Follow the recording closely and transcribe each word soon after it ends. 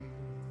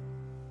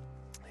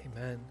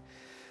Amen.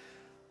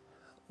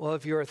 Well,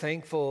 if you are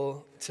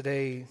thankful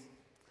today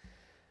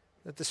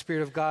that the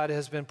Spirit of God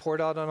has been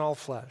poured out on all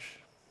flesh,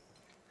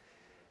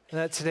 and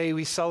that today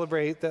we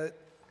celebrate that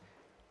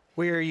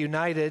we are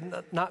united,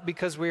 not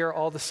because we are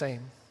all the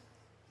same,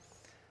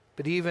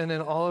 but even in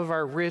all of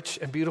our rich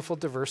and beautiful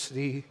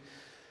diversity,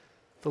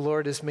 the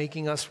Lord is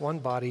making us one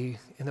body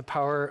in the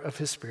power of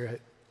His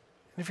Spirit.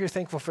 And if you're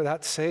thankful for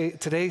that, say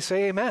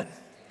amen.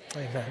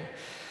 Amen.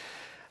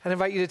 I'd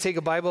invite you to take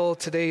a Bible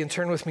today and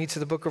turn with me to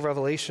the book of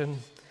Revelation.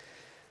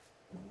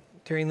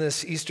 During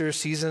this Easter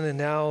season and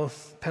now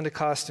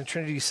Pentecost and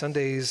Trinity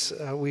Sundays,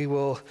 we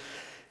will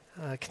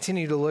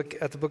continue to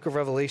look at the book of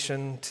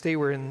Revelation. Today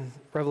we're in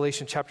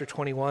Revelation chapter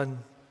 21.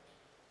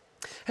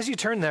 As you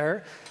turn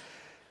there,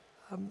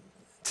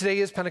 today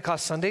is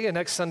Pentecost Sunday, and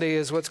next Sunday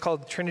is what's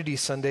called Trinity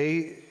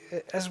Sunday.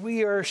 As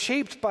we are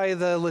shaped by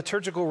the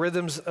liturgical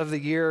rhythms of the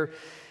year,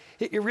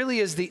 it really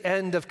is the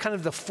end of kind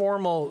of the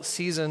formal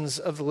seasons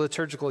of the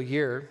liturgical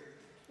year.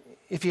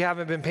 If you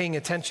haven't been paying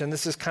attention,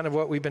 this is kind of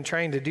what we've been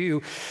trying to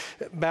do.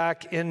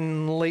 Back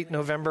in late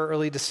November,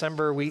 early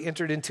December, we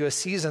entered into a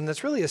season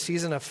that's really a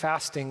season of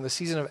fasting, the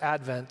season of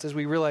Advent, as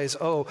we realize,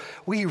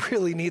 we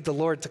really need the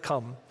Lord to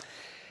come.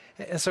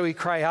 And so we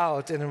cry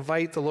out and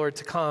invite the Lord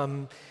to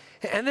come.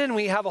 And then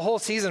we have a whole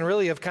season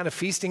really of kind of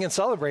feasting and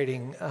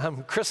celebrating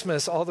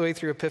Christmas all the way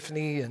through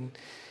Epiphany. And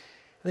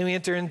then we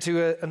enter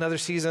into another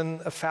season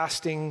of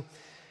fasting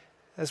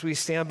as we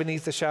stand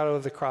beneath the shadow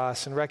of the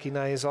cross and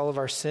recognize all of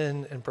our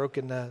sin and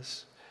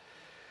brokenness.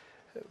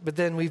 But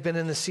then we've been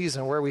in the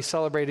season where we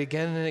celebrate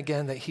again and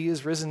again that He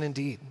is risen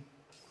indeed,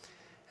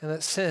 and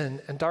that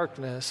sin and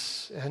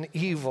darkness and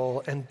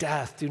evil and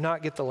death do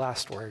not get the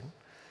last word.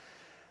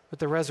 But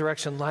the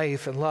resurrection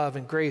life and love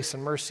and grace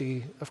and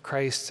mercy of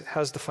Christ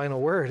has the final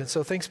word. And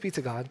so thanks be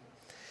to God.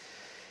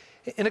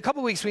 In a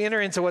couple weeks, we enter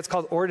into what's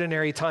called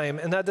ordinary time,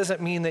 and that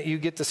doesn't mean that you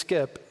get to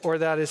skip or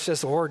that it's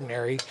just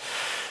ordinary.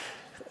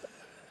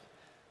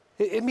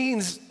 It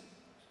means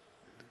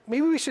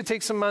maybe we should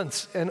take some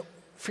months and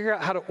figure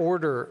out how to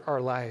order our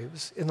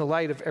lives in the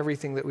light of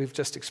everything that we've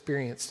just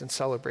experienced and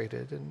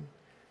celebrated. And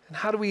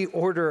how do we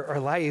order our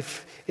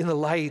life in the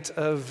light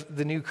of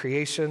the new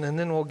creation? And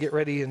then we'll get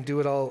ready and do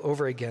it all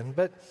over again.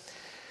 But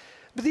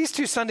these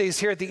two Sundays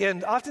here at the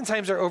end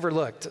oftentimes are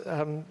overlooked.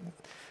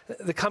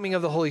 The coming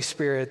of the Holy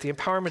Spirit, the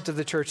empowerment of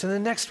the church, and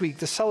then next week,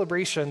 the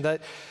celebration that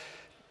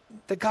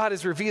God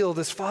has revealed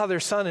as Father,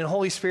 Son, and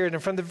Holy Spirit.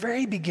 And from the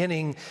very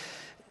beginning,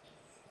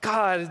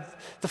 God,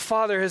 the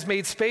Father, has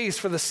made space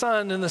for the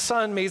Son, and the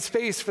Son made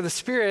space for the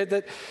Spirit.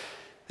 That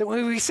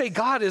when we say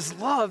God is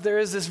love, there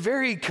is this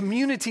very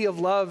community of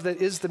love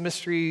that is the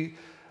mystery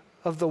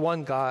of the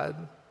one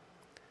God.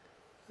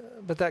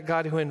 But that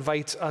God who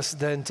invites us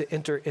then to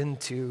enter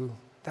into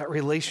that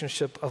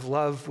relationship of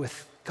love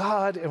with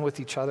God and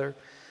with each other.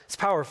 It's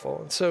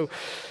powerful. And so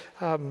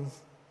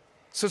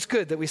it's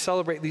good that we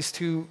celebrate these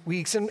 2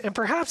 weeks. And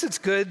perhaps it's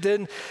good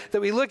then that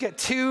we look at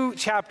 2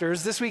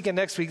 chapters this week and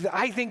next week that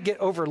I think get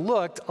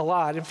overlooked a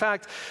lot. In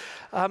fact,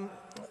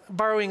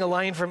 borrowing a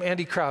line from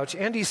Andy Crouch,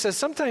 Andy says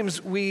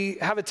sometimes we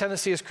have a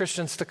tendency as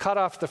Christians to cut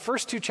off the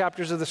first 2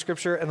 chapters of the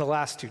scripture and the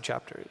last 2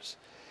 chapters.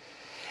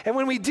 And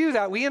when we do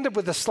that, we end up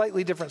with a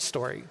slightly different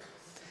story.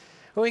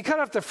 When we cut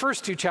off the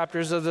first 2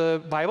 chapters of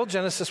the Bible,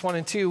 Genesis 1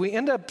 and 2, we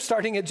end up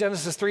starting at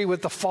Genesis 3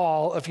 with the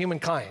fall of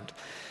humankind.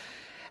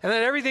 And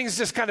then everything's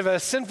just kind of a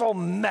sinful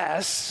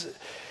mess,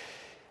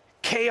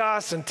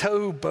 chaos and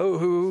tohu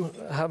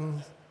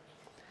bohu.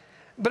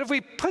 But if we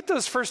put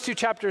those first 2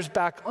 chapters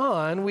back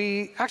on,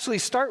 we actually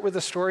start with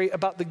a story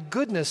about the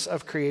goodness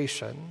of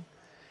creation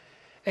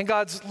and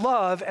God's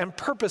love and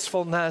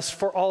purposefulness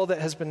for all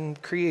that has been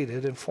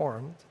created and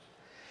formed.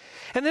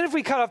 And then if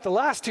we cut off the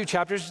last 2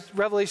 chapters,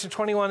 Revelation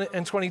 21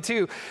 and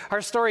 22,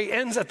 our story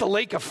ends at the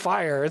lake of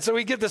fire. And so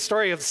we get the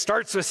story of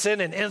starts with sin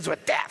and ends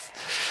with death.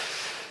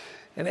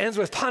 And ends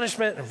with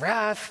punishment and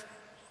wrath.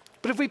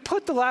 But if we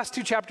put the last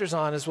 2 chapters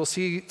on, as we'll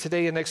see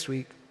today and next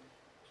week,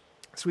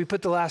 as we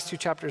put the last 2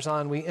 chapters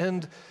on, we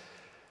end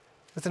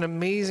with an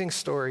amazing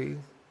story,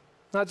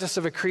 not just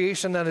of a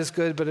creation that is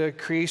good, but a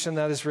creation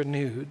that is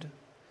renewed.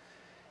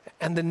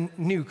 And the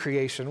new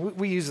creation.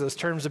 We use those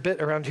terms a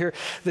bit around here,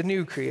 the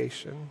new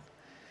creation.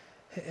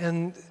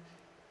 And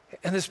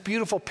this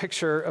beautiful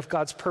picture of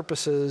God's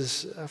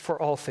purposes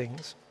for all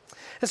things.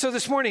 And so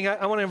this morning,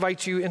 I want to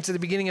invite you into the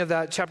beginning of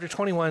that chapter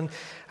 21.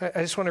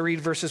 I just want to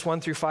read verses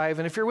 1 through 5.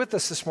 And if you're with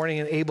us this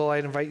morning and able,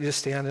 I'd invite you to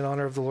stand in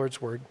honor of the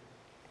Lord's word.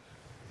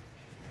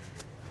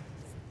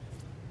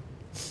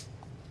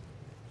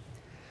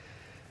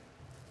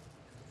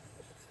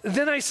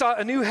 Then I saw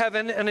a new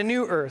heaven and a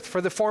new earth, for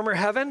the former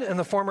heaven and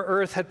the former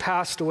earth had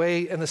passed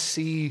away, and the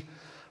sea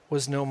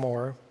was no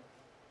more.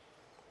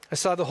 I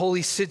saw the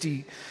holy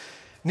city,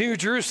 New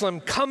Jerusalem,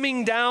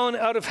 coming down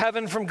out of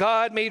heaven from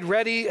God, made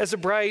ready as a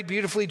bride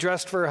beautifully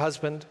dressed for her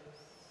husband.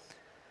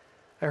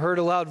 I heard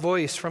a loud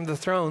voice from the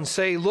throne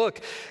say,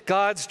 "Look,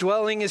 God's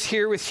dwelling is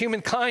here with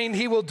humankind.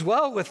 He will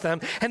dwell with them,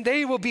 and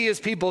they will be his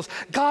peoples.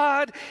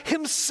 God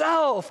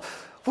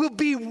himself will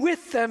be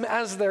with them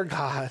as their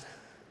God.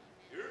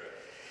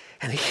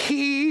 and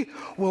he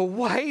will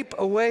wipe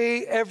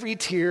away every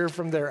tear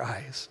from their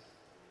eyes.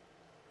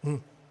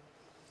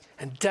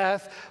 And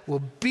death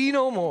will be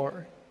no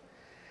more.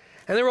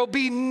 And there will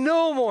be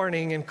no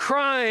mourning and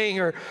crying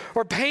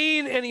or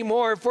pain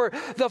anymore, for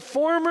the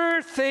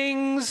former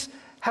things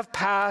have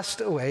passed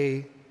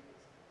away.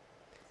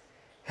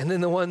 And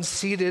then the one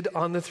seated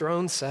on the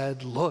throne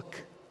said,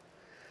 "Look,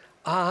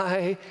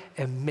 I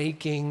am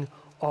making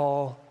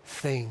all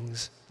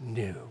things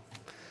new."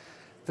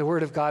 The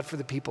word of God for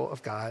the people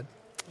of God.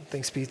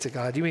 Thanks be to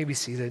God. You may be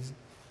seated.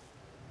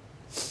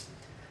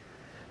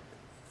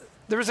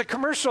 There was a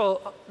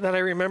commercial that I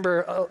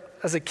remember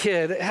as a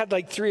kid. It had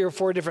like 3 or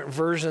 4 different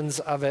versions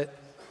of it.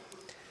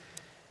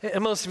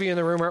 And most of you in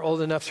the room are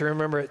old enough to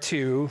remember it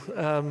too.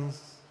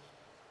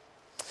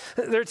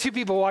 There are 2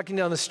 people walking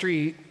down the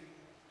street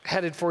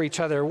headed for each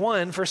other.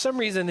 One, for some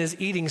reason, is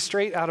eating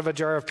straight out of a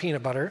jar of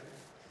peanut butter.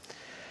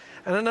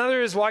 And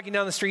another is walking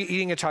down the street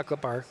eating a chocolate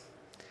bar.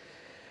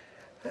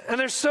 And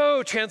they're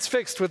so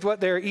transfixed with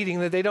what they're eating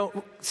that they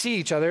don't see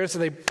each other, so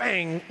they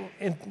bang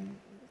and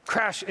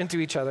crash into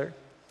each other.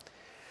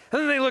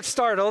 And then they look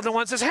startled, and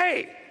one says,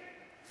 "Hey,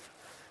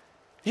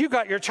 you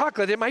got your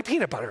chocolate in my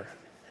peanut butter."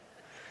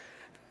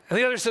 And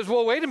the other says,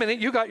 "Well, wait a minute,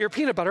 you got your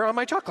peanut butter on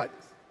my chocolate."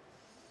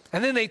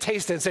 And then they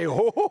taste it and say,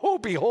 "Oh,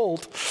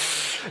 behold,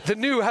 the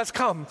new has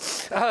come."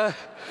 I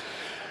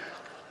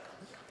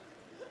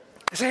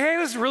say, "Hey,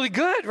 this is really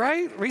good,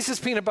 right?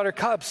 Reese's Peanut Butter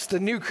Cups, the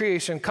new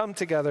creation, come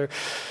together.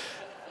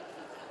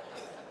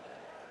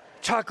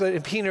 Chocolate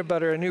and peanut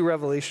butter, a new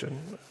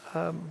revelation."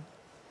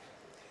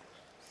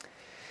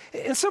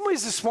 In some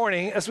ways this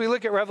morning, as we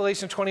look at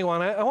Revelation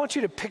 21, I want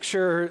you to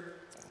picture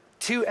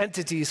 2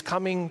 entities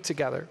coming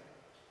together.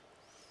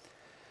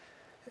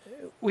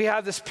 We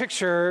have this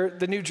picture,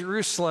 the New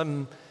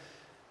Jerusalem,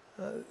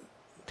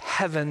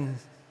 heaven,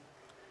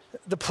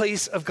 the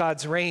place of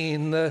God's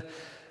reign, the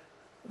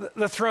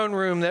throne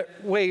room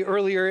that way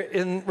earlier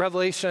in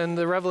Revelation,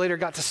 the Revelator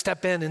got to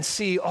step in and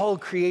see all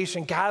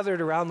creation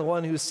gathered around the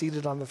one who is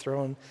seated on the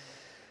throne,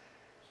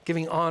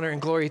 giving honor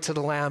and glory to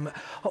the Lamb.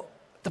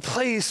 The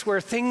place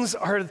where things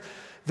are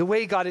the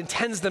way God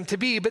intends them to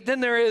be. But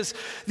then there is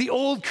the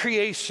old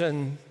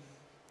creation,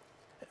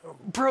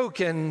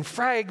 broken,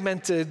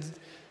 fragmented,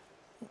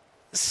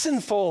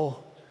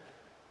 sinful.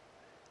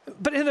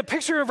 But in the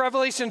picture of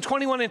Revelation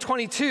 21 and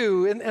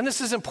 22, and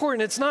this is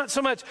important, it's not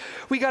so much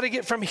we got to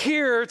get from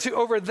here to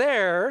over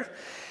there.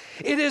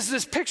 It is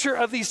this picture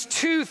of these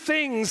 2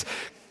 things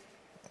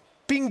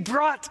being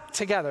brought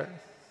together.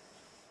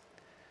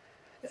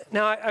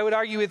 Now, I would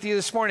argue with you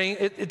this morning,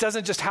 it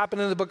doesn't just happen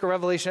in the book of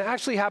Revelation. It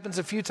actually happens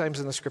a few times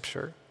in the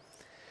scripture.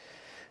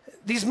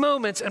 These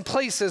moments and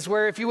places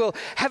where, if you will,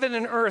 heaven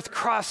and earth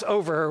cross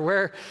over,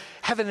 where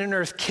heaven and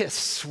earth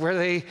kiss, where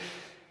they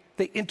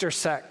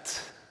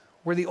intersect,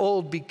 where the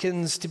old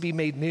begins to be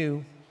made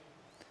new.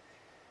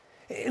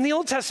 In the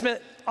Old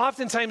Testament,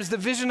 oftentimes the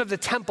vision of the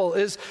temple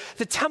is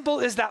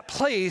that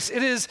place.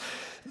 It is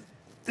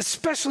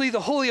especially the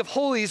Holy of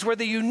Holies, where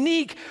the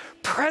unique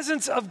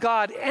presence of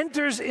God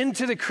enters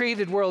into the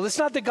created world. It's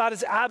not that God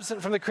is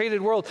absent from the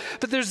created world,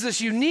 but there's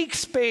this unique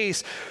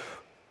space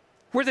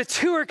where the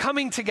 2 are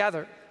coming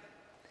together.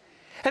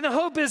 And the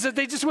hope is that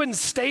they just wouldn't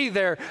stay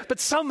there, but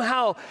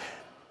somehow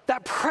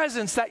that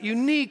presence, that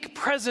unique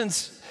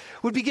presence,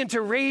 would begin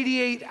to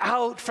radiate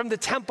out from the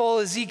temple.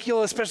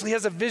 Ezekiel especially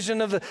has a vision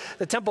of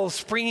the temple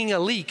springing a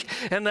leak,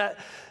 and that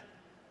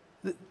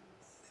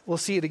we'll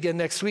see it again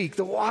next week.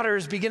 The water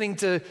is beginning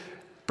to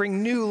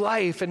bring new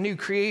life and new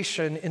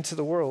creation into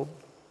the world.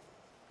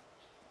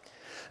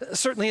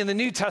 Certainly in the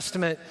New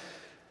Testament,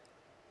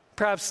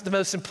 perhaps the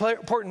most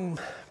important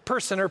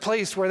person or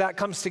place where that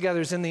comes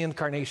together is in the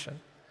incarnation.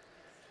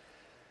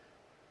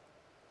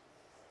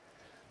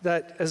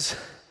 That, as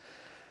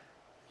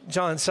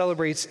John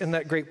celebrates in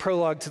that great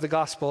prologue to the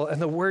gospel,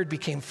 and the Word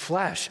became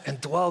flesh and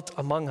dwelt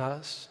among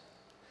us.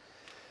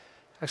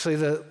 Actually,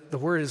 the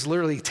word is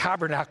literally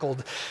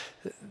tabernacled.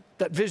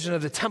 That vision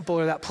of the temple,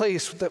 or that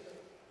place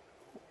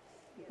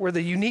where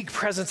the unique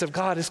presence of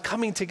God is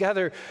coming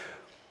together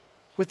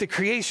with the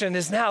creation,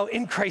 is now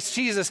in Christ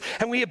Jesus.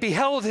 And we have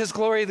beheld his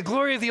glory, the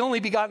glory of the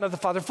only begotten of the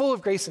Father, full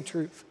of grace and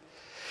truth.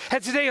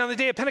 And today, on the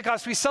day of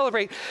Pentecost, we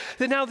celebrate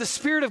that now the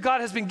Spirit of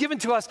God has been given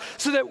to us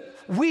so that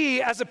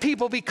we as a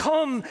people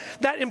become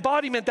that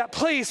embodiment, that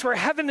place where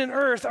heaven and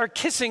earth are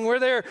kissing, where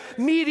they're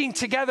meeting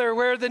together,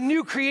 where the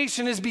new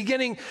creation is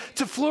beginning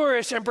to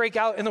flourish and break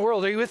out in the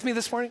world. Are you with me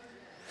this morning?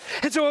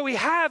 And so what we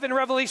have in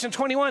Revelation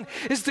 21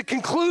 is the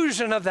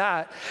conclusion of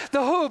that,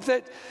 the hope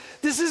that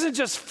this isn't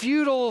just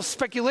futile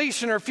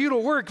speculation or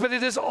futile work, but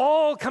it is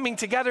all coming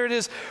together. It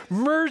is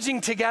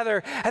merging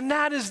together. And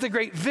that is the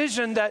great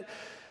vision that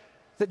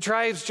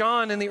drives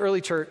John in the early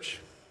church.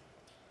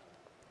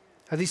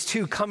 Are these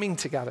 2 coming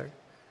together?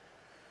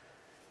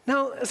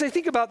 Now, as I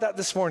think about that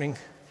this morning,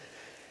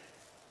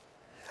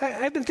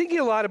 I've been thinking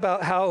a lot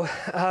about how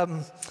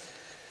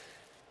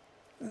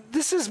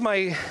this is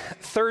my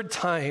 3rd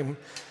time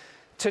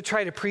to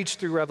try to preach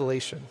through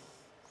Revelation.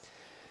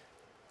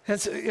 And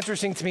it's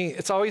interesting to me,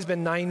 it's always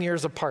been 9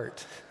 years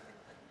apart.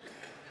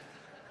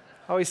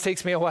 Always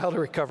takes me a while to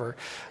recover.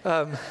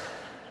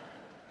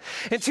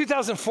 In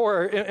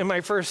 2004, in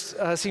my first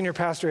senior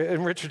pastorate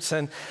in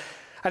Richardson,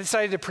 I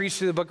decided to preach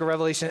through the book of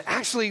Revelation.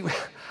 Actually,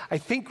 I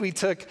think we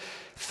took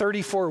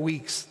 34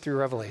 weeks through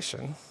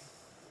Revelation.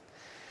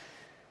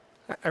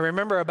 I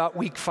remember about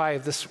week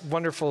 5, this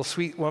wonderful,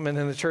 sweet woman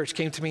in the church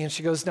came to me and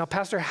she goes, "Now,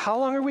 Pastor, how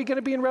long are we going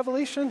to be in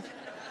Revelation?"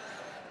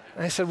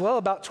 And I said, "Well,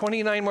 about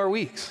 29 more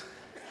weeks."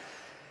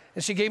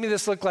 And she gave me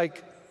this look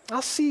like,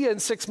 "I'll see you in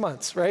 6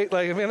 months," right?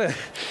 Like,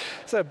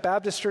 it's a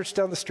Baptist church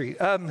down the street.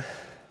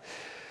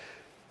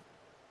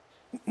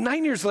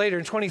 9 years later,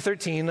 in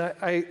 2013,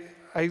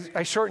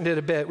 I shortened it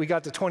a bit. We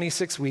got to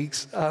 26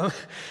 weeks. And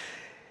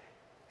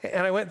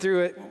I went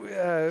through it,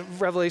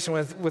 Revelation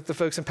with the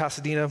folks in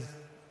Pasadena.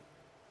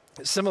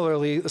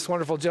 Similarly, this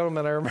wonderful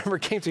gentleman I remember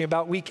came to me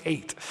about week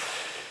 8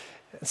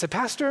 and said,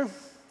 "Pastor,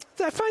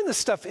 I find this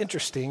stuff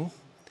interesting,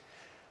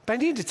 but I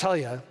need to tell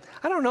you,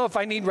 I don't know if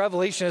I need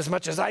Revelation as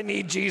much as I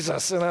need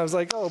Jesus." And I was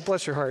like, "Oh,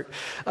 bless your heart."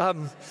 I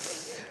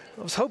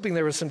was hoping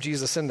there was some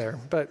Jesus in there.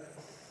 But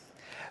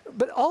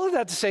all of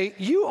that to say,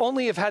 you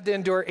only have had to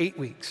endure 8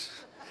 weeks.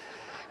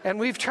 And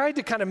we've tried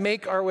to kind of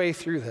make our way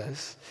through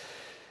this.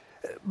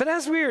 But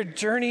as we are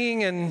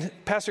journeying, and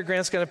Pastor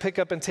Grant's going to pick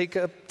up and take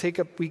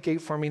up week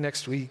 8 for me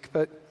next week,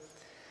 but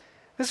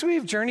as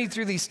we've journeyed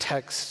through these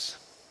texts,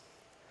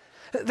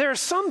 there are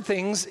some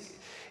things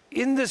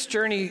in this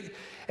journey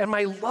and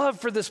my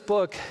love for this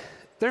book,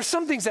 there's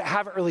some things that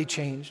haven't really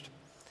changed.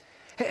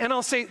 And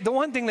I'll say the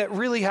one thing that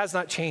really has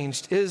not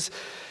changed is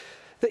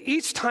that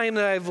each time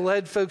that I've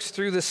led folks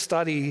through this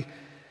study,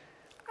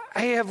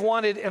 I have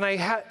wanted, and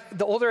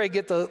the older I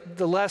get,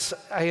 the less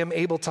I am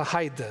able to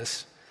hide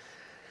this.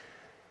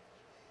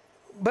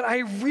 But I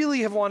really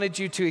have wanted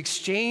you to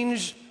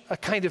exchange a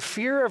kind of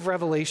fear of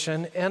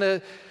Revelation and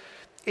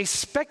a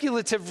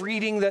speculative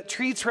reading that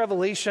treats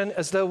Revelation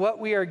as though what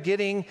we are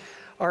getting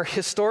are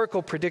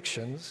historical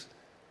predictions,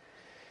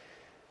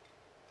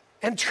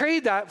 and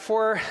trade that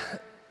for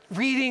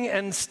reading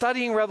and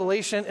studying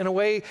Revelation in a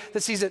way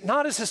that sees it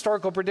not as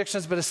historical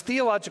predictions, but as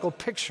theological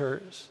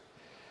pictures,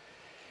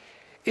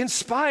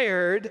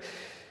 inspired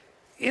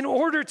in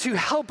order to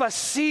help us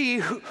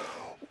see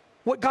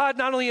what God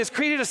not only has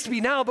created us to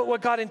be now, but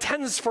what God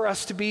intends for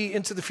us to be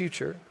into the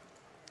future.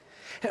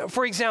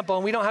 For example,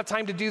 and we don't have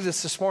time to do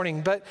this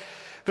morning, but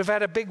if I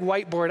had a big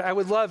whiteboard, I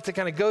would love to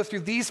kind of go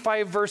through these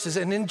 5 verses.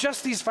 And in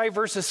just these 5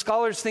 verses,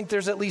 scholars think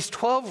there's at least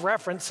 12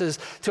 references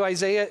to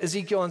Isaiah,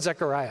 Ezekiel, and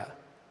Zechariah.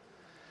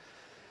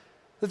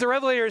 That the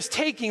Revelator is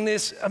taking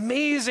this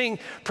amazing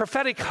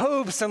prophetic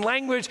hopes and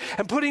language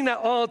and putting that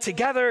all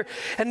together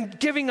and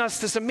giving us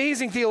this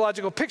amazing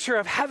theological picture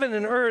of heaven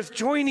and earth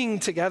joining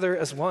together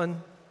as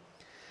one.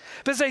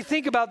 But as I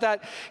think about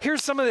that,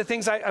 here's some of the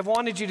things I've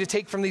wanted you to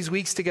take from these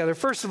weeks together.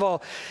 First of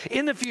all,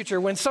 in the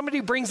future, when somebody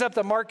brings up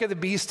the mark of the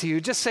beast to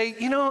you, just say,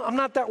 I'm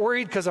not that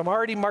worried because I'm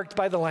already marked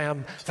by the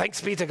Lamb.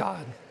 Thanks be to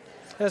God.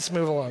 Let's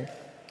move along.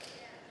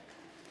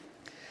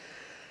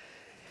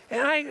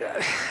 And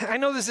I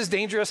know this is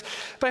dangerous,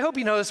 but I hope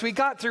you notice we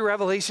got through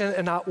Revelation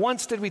and not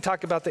once did we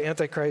talk about the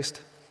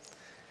Antichrist.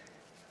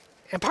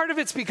 And part of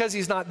it's because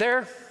he's not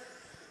there.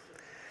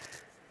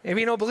 If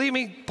you don't believe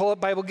me, pull up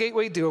Bible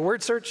Gateway, do a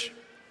word search.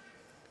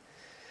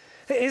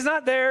 He's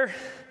not there.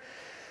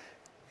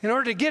 In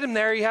order to get him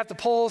there, you have to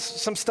pull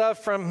some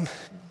stuff from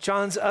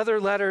John's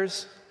other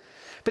letters.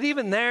 But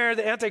even there,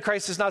 the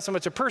Antichrist is not so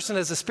much a person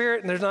as a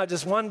spirit, and there's not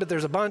just one, but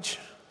there's a bunch.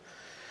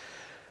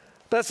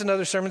 But that's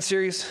another sermon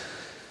series.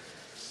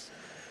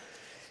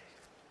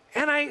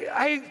 And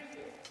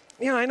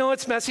I know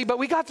it's messy, but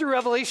we got through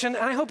Revelation,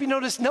 and I hope you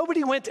noticed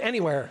nobody went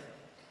anywhere.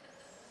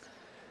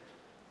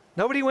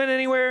 Nobody went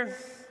anywhere. In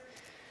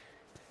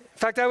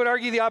fact, I would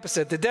argue the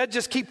opposite. The dead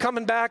just keep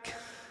coming back.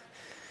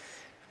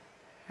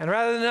 And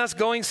rather than us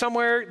going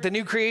somewhere, the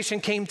new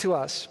creation came to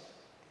us.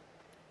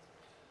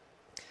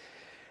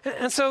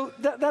 And so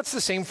that's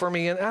the same for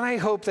me. And I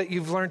hope that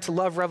you've learned to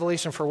love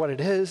Revelation for what it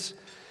is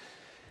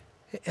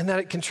and that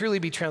it can truly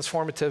be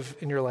transformative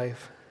in your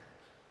life.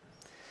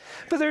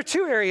 But there are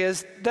 2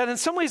 areas that in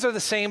some ways are the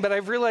same, but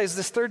I've realized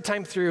this third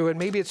time through, and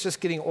maybe it's just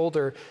getting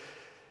older,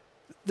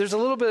 there's a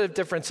little bit of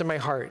difference in my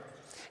heart.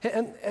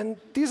 And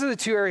these are the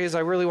 2 areas I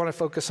really want to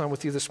focus on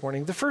with you this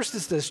morning. The first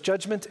is this: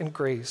 judgment and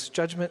grace.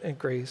 Judgment and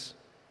grace.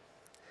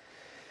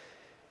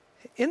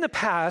 In the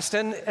past,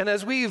 and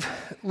as we've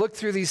looked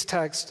through these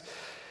texts,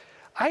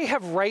 I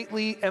have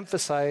rightly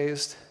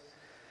emphasized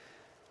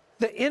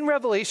that in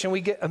Revelation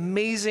we get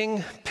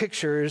amazing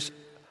pictures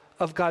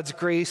of God's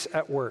grace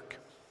at work.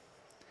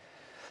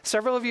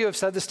 Several of you have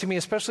said this to me,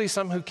 especially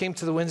some who came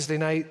to the Wednesday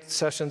night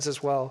sessions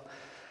as well.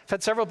 I've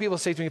had several people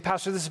say to me,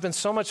 "Pastor, this has been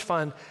so much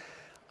fun.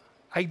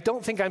 I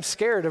don't think I'm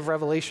scared of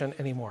Revelation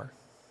anymore."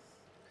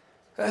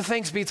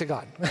 Thanks be to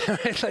God.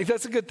 Like,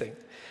 that's a good thing.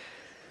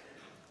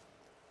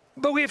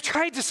 But we have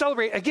tried to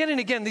celebrate again and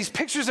again these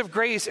pictures of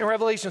grace in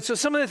Revelation. So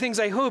some of the things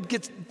I hope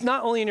gets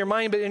not only in your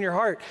mind, but in your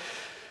heart.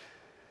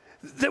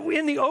 That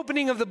in the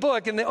opening of the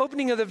book, in the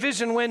opening of the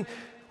vision, when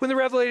the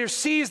Revelator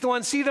sees the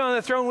one seated on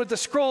the throne with the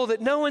scroll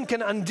that no one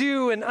can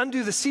undo and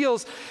undo the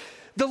seals,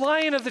 The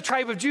Lion of the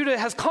tribe of Judah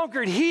has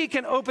conquered. He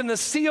can open the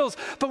seals.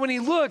 But when he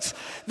looks,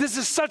 this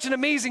is such an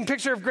amazing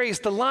picture of grace.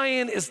 The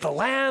lion is the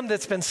lamb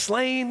that's been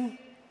slain.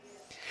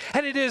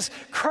 And it is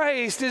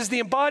Christ, it is the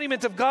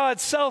embodiment of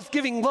God's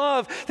self-giving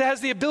love that has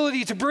the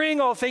ability to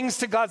bring all things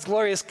to God's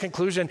glorious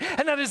conclusion.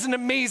 And that is an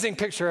amazing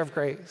picture of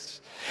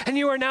grace. And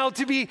you are now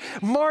to be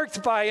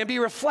marked by and be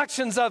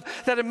reflections of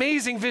that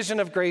amazing vision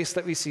of grace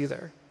that we see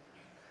there.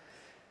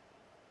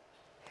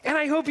 And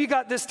I hope you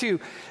got this too.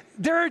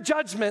 There are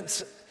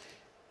judgments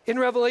in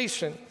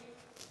Revelation.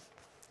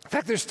 In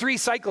fact, there's 3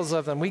 cycles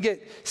of them. We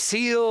get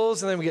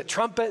seals, and then we get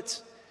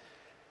trumpets.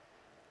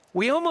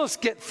 We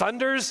almost get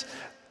thunders,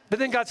 but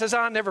then God says,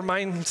 never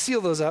mind,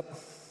 seal those up.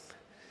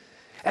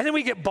 And then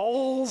we get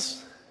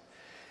bowls.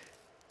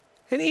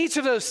 And each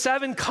of those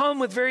 7 come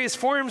with various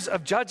forms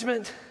of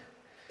judgment.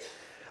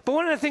 But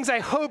one of the things I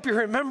hope you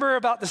remember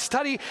about the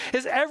study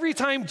is every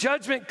time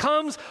judgment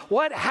comes,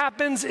 what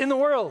happens in the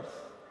world?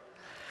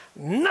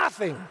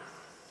 Nothing.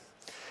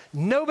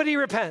 Nobody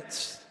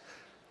repents.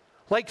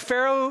 Like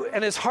Pharaoh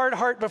and his hard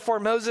heart before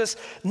Moses,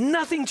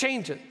 nothing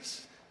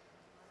changes.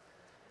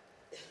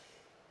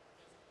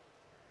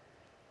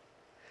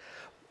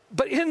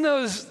 But in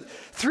those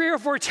 3 or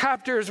 4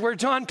 chapters where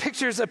John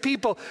pictures a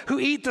people who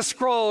eat the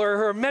scroll or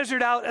who are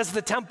measured out as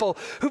the temple,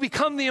 who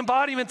become the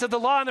embodiment of the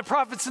law and the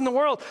prophets in the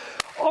world,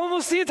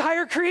 almost the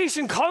entire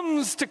creation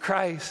comes to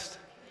Christ.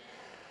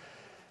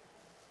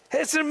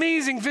 It's an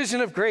amazing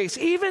vision of grace,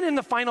 even in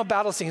the final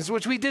battle scenes,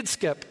 which we did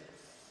skip.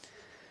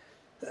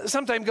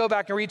 Sometime go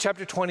back and read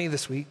chapter 20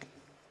 this week.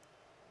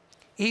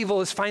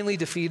 Evil is finally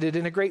defeated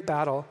in a great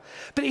battle.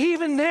 But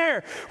even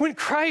there, when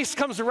Christ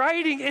comes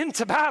riding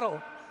into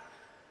battle,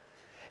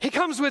 he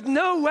comes with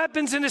no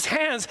weapons in his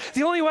hands.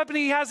 The only weapon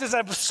he has is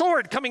a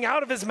sword coming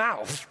out of his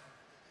mouth.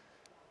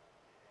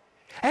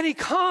 And he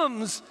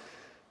comes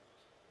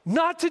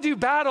not to do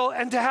battle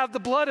and to have the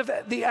blood of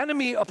the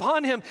enemy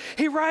upon him.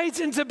 He rides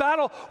into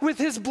battle with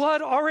his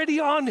blood already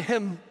on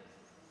him,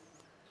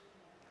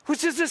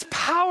 which is this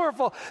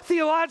powerful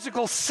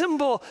theological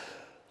symbol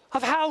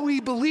of how we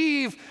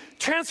believe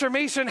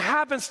transformation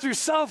happens through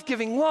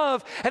self-giving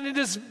love. And it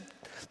is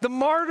the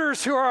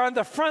martyrs who are on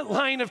the front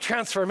line of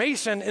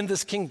transformation in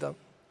this kingdom.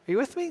 Are you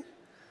with me?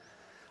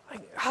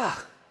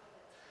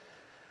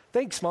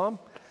 Thanks, Mom.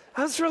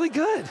 That's really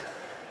good.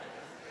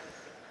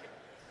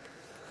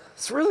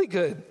 It's really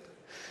good.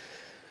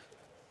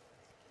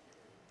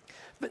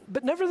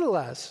 But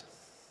nevertheless,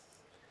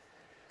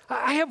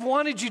 I have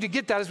wanted you to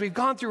get that as we've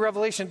gone through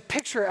Revelation,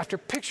 picture after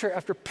picture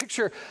after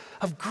picture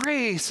of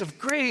grace, of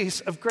grace,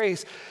 of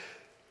grace.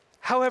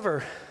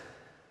 However,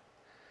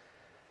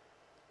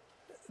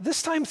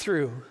 this time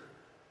through,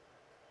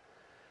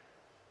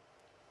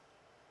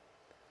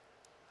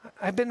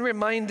 I've been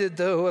reminded,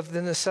 though, of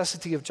the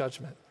necessity of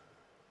judgment.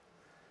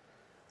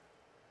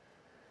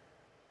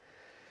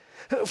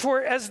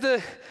 For as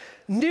the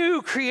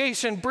new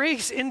creation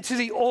breaks into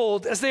the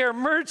old, as they are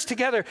merged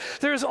together,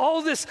 there's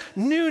all this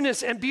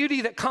newness and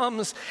beauty that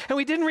comes. And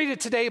we didn't read it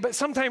today, but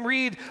sometime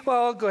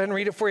I'll go ahead and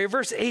read it for you.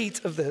 Verse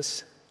 8 of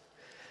this.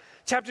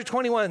 Chapter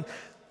 21.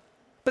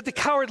 But the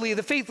cowardly,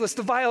 the faithless,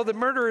 the vile, the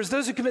murderers,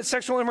 those who commit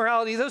sexual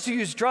immorality, those who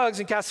use drugs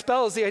and cast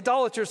spells, the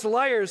idolaters, the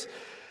liars,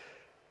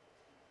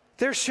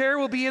 their share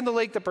will be in the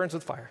lake that burns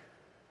with fire.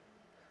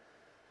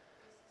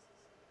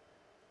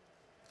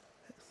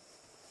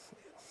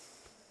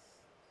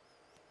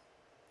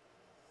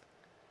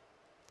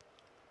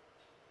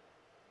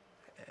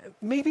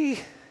 Maybe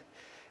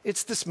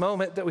it's this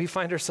moment that we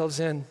find ourselves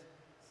in.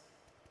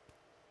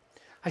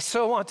 I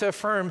so want to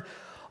affirm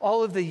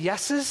all of the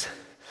yeses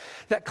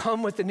that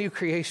come with the new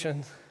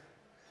creation.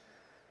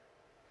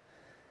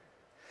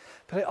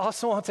 But I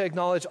also want to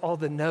acknowledge all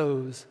the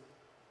no's,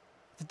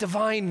 the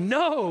divine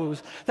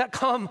no's that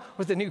come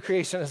with the new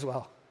creation as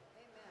well.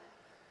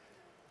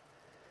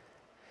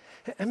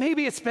 Amen. And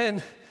maybe it's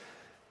been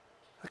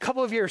a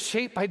couple of years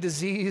shaped by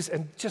disease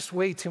and just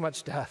way too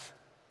much death.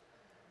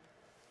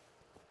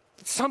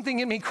 Something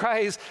in me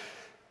cries,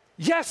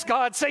 yes,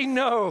 God, say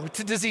no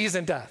to disease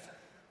and death.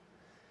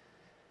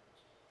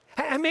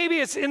 And maybe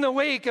it's in the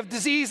wake of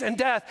disease and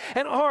death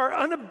and our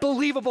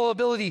unbelievable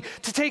ability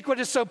to take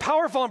what is so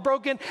powerful and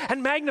broken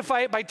and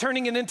magnify it by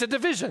turning it into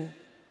division.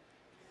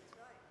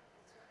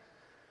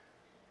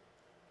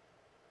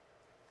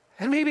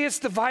 And maybe it's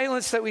the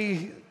violence that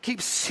we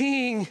keep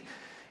seeing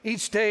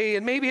each day,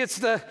 and maybe it's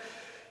the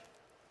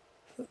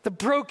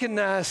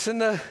brokenness and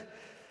the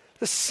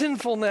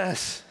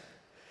sinfulness.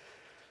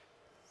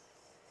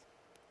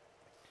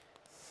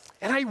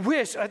 And I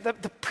wish,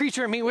 the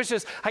preacher in me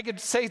wishes I could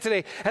say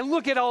today, and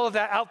look at all of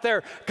that out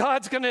there.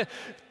 God's going to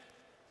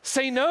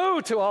say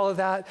no to all of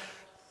that.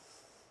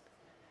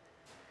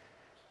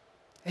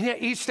 And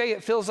yet each day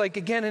it feels like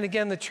again and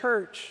again the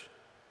church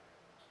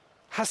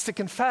has to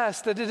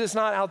confess that it is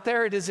not out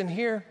there, it is in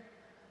here.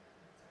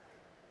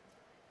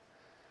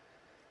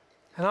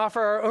 And offer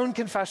our own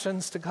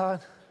confessions to God.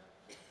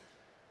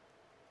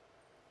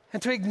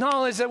 And to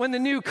acknowledge that when the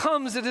new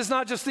comes, it is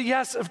not just the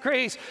yes of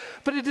grace,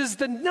 but it is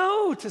the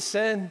no to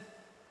sin.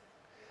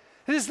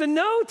 It is the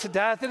no to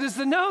death. It is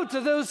the no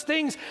to those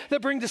things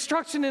that bring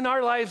destruction in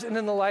our lives and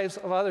in the lives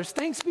of others.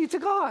 Thanks be to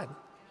God.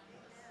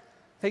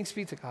 Thanks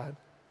be to God.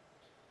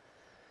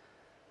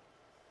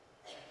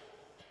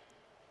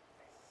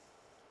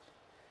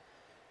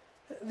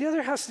 The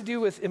other has to do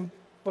with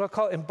what I'll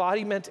call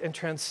embodiment and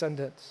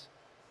transcendence.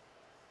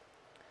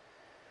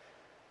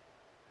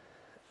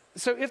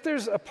 So if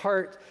there's a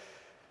part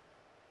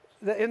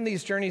that in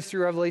these journeys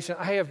through Revelation,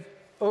 I have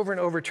over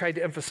and over tried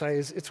to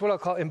emphasize, it's what I'll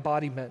call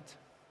embodiment.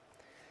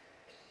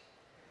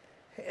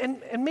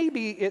 And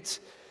maybe it's,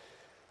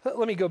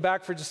 let me go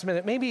back for just a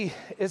minute. Maybe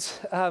it's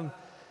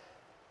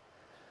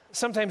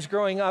sometimes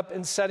growing up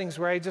in settings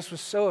where I just was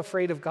so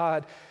afraid of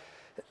God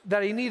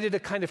that I needed a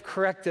kind of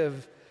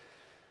corrective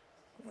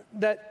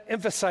that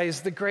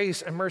emphasized the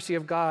grace and mercy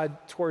of God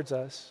towards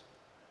us.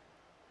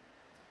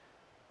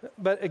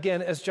 But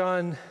again, as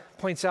John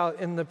points out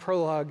in the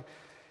prologue,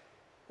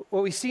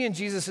 what we see in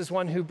Jesus is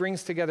one who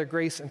brings together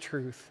grace and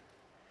truth.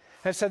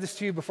 I've said this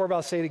to you before, but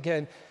I'll say it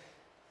again.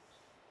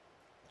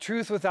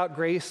 Truth without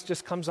grace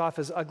just comes off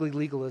as ugly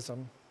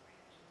legalism.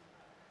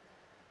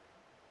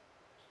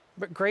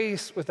 But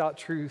grace without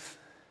truth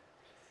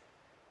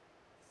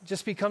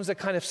just becomes a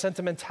kind of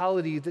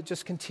sentimentality that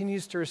just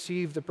continues to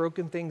receive the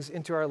broken things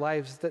into our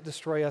lives that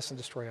destroy us and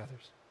destroy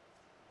others.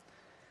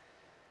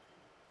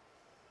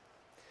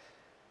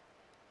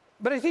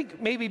 But I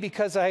think maybe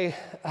because I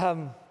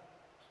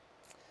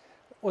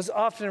was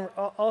often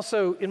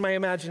also in my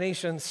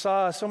imagination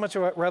saw so much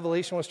of what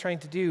Revelation was trying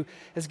to do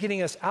as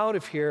getting us out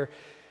of here,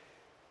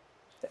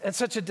 and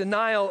such a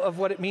denial of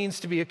what it means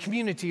to be a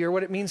community or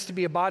what it means to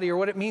be a body or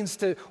what it means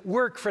to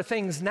work for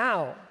things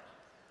now.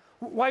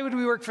 Why would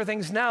we work for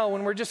things now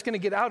when we're just going to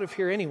get out of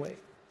here anyway?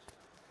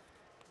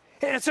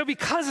 And so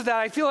because of that,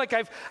 I feel like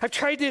I've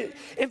tried to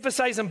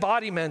emphasize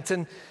embodiment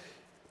and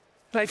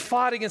I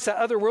fought against that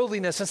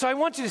otherworldliness. And so I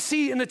want you to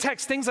see in the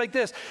text things like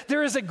this.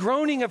 There is a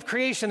groaning of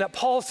creation that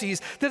Paul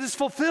sees that is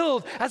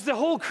fulfilled as the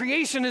whole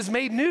creation is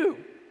made new.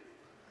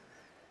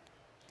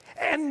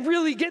 And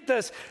really get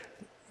this.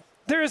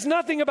 There is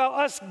nothing about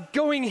us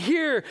going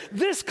here.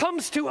 This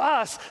comes to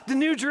us. The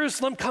New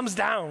Jerusalem comes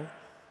down.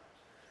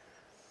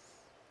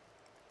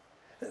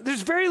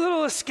 There's very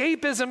little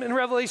escapism in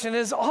Revelation. It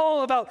is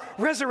all about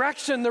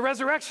resurrection, the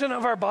resurrection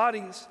of our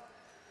bodies.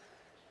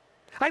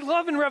 I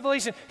love in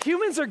Revelation,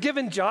 humans are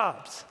given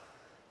jobs.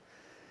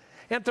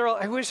 Aunt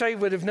Thurl, I wish I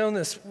would have known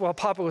this while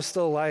Papa was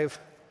still alive.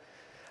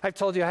 I've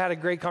told you I had a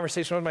great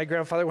conversation with my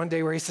grandfather one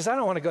day where he says, I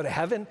don't want to go to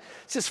heaven.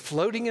 It's just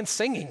floating and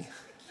singing.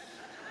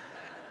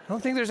 I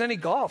don't think there's any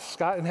golf,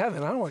 Scott, in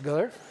heaven. I don't want to go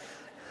there.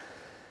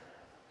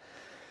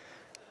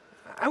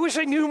 I wish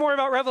I knew more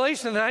about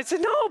Revelation. And I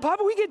said, no,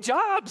 Papa, we get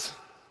jobs.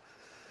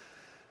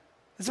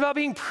 It's about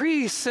being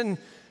priests and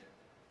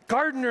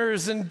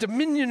gardeners and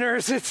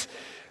dominioners.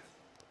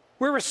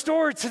 We're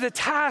restored to the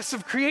tasks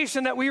of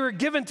creation that we were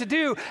given to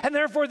do, and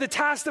therefore the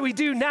tasks that we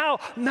do now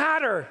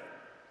matter.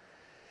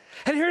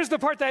 And here's the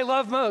part that I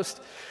love most.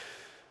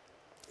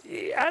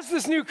 As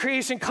this new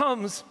creation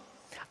comes,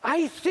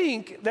 I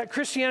think that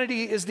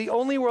Christianity is the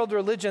only world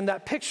religion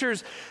that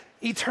pictures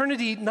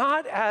eternity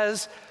not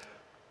as,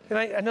 and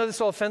I know this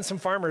will offend some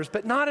farmers,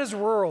 but not as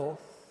rural.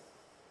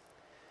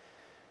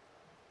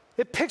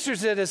 It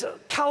pictures it as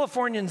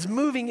Californians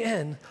moving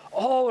in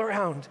all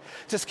around.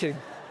 Just kidding.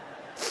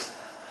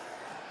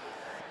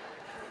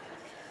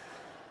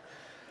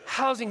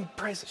 Housing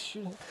prices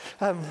shooting.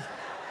 No,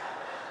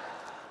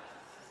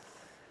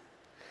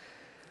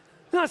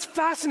 it's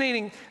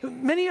fascinating.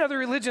 Many other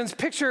religions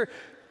picture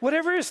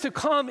whatever is to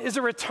come is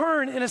a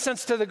return, in a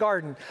sense, to the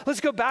garden. Let's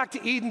go back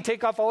to Eden,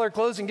 take off all our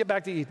clothes, and get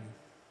back to Eden.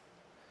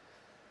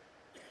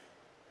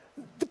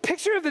 The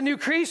picture of the new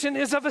creation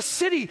is of a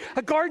city,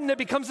 a garden that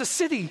becomes a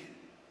city.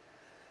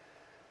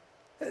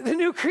 The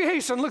new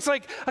creation looks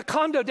like a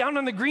condo down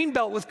on the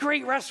greenbelt with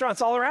great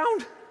restaurants all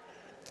around.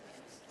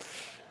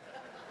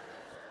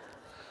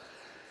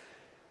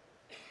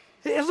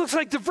 It looks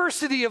like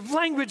diversity of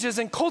languages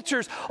and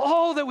cultures.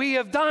 All that we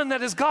have done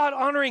that is God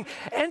honoring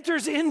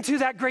enters into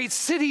that great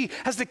city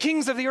as the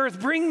kings of the earth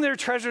bring their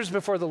treasures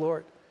before the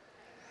Lord.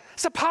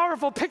 It's a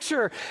powerful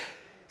picture.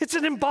 It's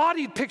an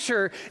embodied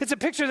picture. It's a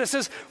picture that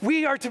says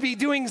we are to be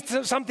doing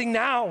something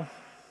now.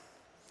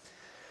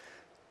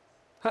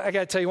 I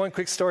got to tell you one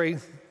quick story.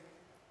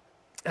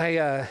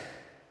 I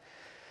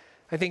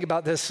think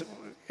about this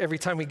every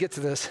time we get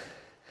to this.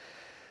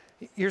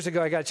 Years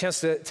ago, I got a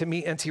chance to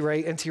meet N.T.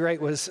 Wright. N.T. Wright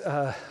was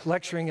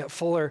lecturing at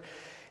Fuller,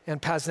 and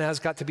Paz Naz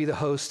got to be the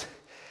host.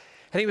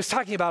 And he was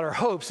talking about our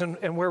hopes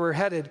and where we're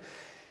headed.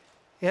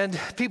 And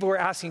people were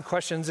asking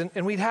questions,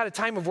 and we'd had a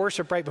time of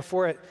worship right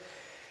before it.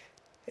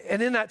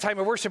 And in that time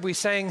of worship, we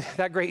sang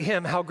that great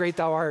hymn, How Great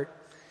Thou Art.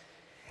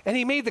 And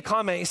he made the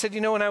comment, he said,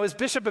 you know, when I was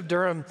Bishop of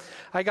Durham,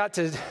 I got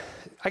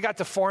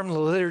to form the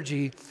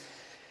liturgy.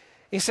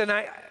 He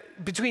said,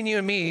 between you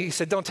and me, he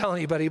said, don't tell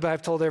anybody, but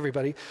I've told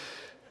everybody.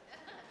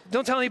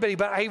 Don't tell anybody,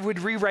 but I would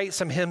rewrite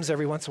some hymns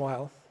every once in a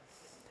while.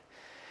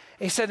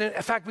 And he said,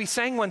 in fact, we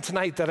sang one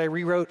tonight that I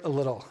rewrote a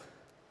little.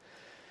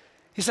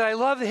 He said, I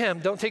love the hymn.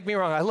 Don't take me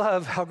wrong. I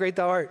love How Great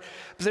Thou Art.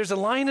 But there's a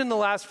line in the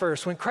last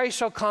verse, when Christ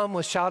shall come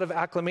with shout of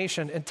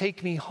acclamation and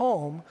take me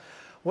home,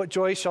 what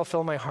joy shall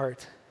fill my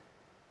heart?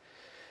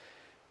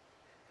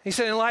 He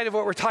said, in light of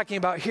what we're talking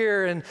about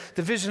here and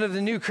the vision of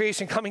the new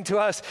creation coming to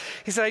us,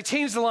 he said, I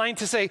changed the line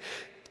to say,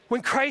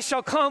 when Christ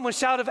shall come with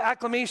shout of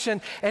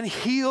acclamation and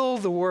heal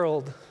the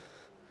world,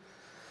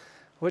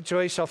 what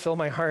joy shall fill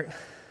my heart?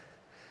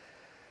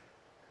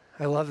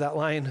 I love that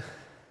line.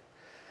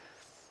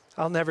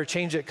 I'll never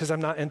change it because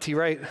I'm not N.T.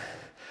 Wright.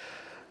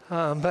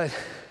 But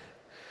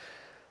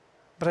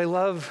I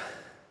love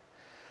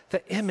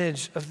the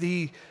image of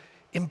the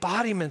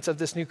embodiment of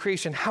this new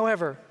creation.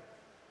 However,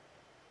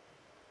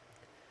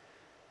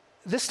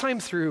 this time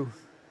through,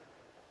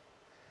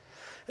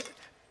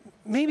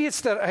 maybe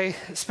it's that I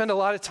spend a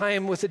lot of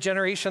time with a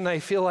generation that I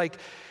feel like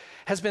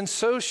has been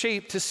so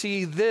shaped to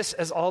see this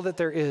as all that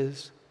there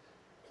is.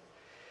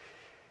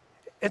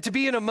 And to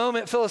be in a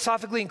moment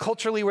philosophically and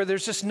culturally where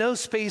there's just no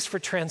space for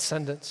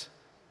transcendence.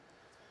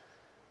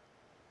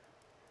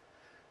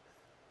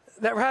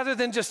 That rather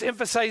than just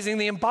emphasizing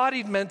the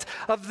embodiment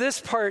of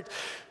this part,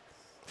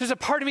 there's a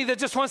part of me that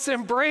just wants to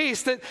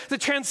embrace that the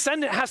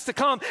transcendent has to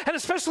come. And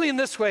especially in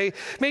this way,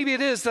 maybe it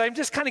is that I'm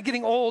just kind of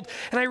getting old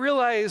and I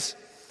realize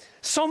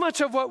so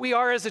much of what we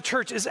are as a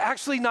church is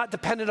actually not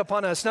dependent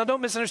upon us. Now,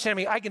 don't misunderstand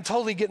me. I can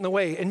totally get in the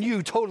way, and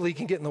you totally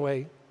can get in the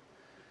way.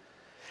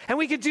 And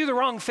we could do the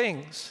wrong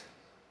things.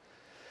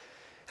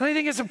 And I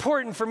think it's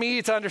important for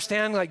me to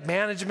understand like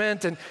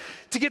management and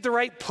to get the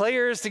right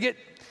players, to get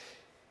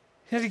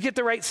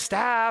the right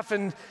staff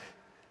and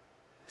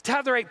to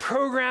have the right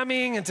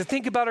programming and to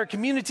think about our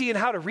community and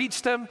how to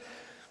reach them.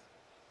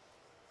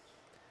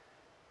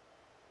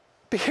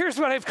 But here's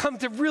what I've come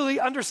to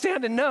really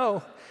understand and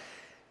know.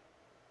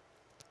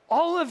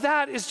 All of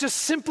that is just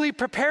simply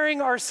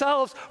preparing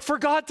ourselves for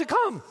God to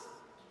come.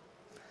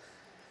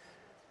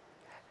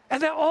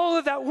 And that all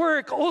of that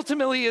work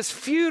ultimately is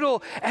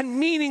futile and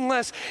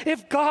meaningless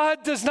if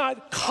God does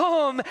not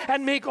come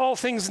and make all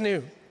things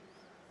new.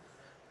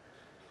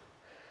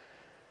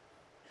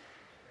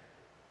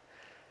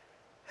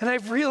 And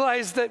I've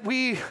realized that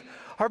we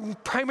are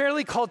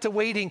primarily called to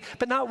waiting,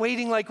 but not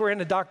waiting like we're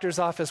in a doctor's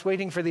office,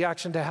 waiting for the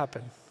action to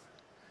happen.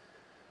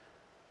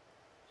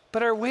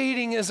 But our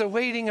waiting is a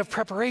waiting of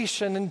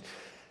preparation and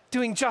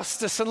doing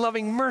justice and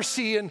loving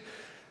mercy and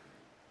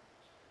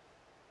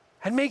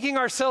making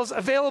ourselves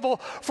available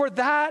for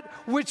that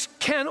which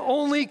can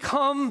only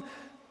come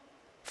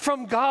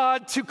from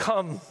God to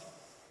come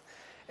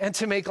and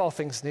to make all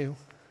things new.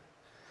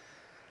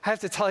 I have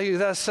to tell you,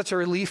 that's such a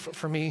relief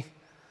for me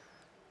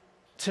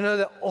to know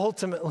that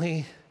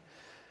ultimately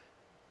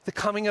the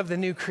coming of the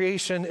new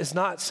creation is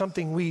not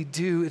something we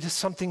do, it is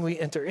something we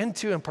enter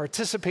into and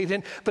participate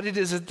in, but it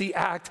is the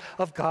act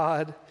of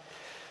God.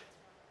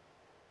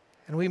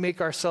 And we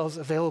make ourselves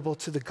available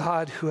to the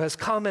God who has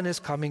come and is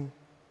coming.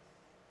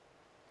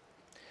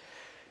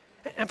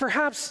 And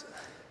perhaps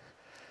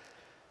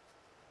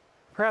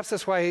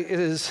that's why it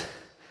is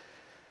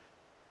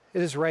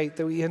right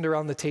that we end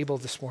around the table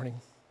this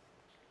morning.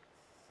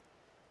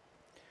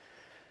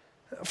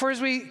 For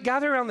as we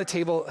gather around the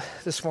table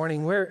this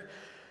morning, we're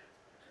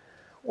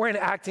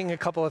enacting a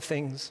couple of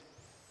things.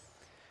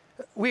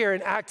 We are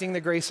enacting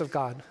the grace of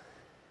God.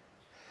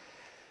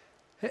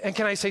 And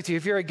can I say to you,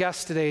 if you're a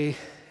guest today,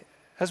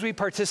 as we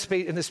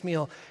participate in this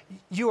meal,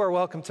 you are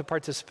welcome to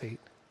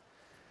participate.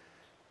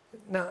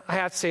 Now, I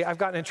have to say, I've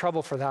gotten in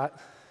trouble for that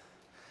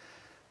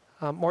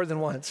more than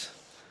once,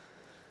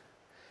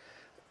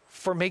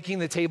 for making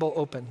the table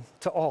open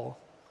to all.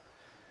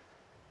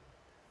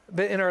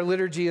 But in our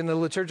liturgy, in the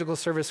liturgical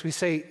service, we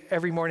say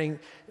every morning,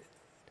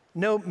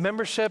 no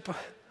membership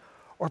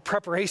or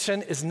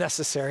preparation is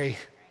necessary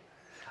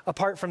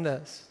apart from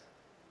this,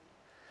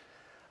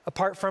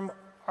 apart from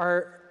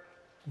our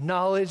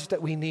knowledge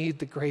that we need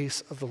the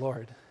grace of the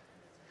Lord.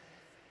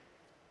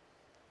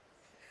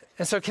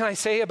 And so can I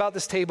say about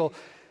this table,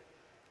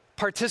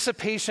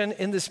 participation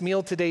in this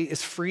meal today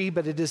is free,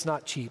 but it is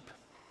not cheap.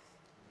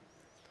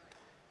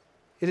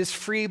 It is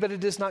free, but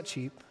it is not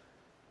cheap.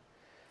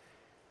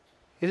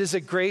 It is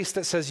a grace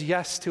that says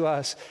yes to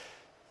us,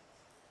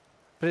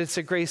 but it's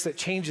a grace that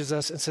changes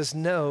us and says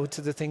no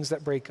to the things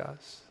that break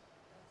us.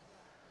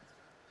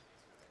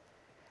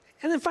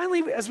 And then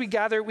finally, as we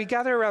gather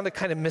around a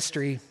kind of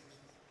mystery.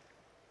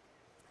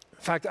 In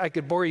fact, I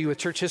could bore you with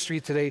church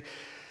history today.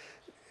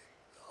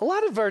 A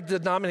lot of our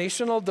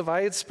denominational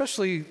divides,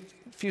 especially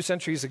a few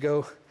centuries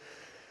ago,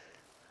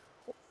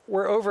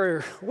 were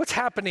over what's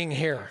happening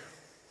here.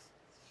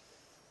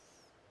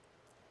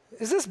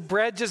 Is this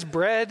bread just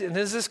bread? And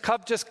is this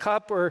cup just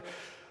cup? Or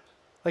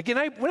like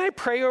when I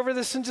pray over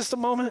this in just a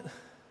moment,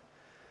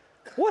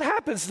 what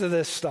happens to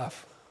this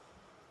stuff?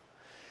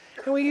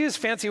 And we use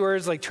fancy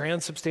words like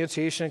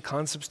transubstantiation and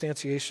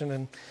consubstantiation,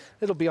 and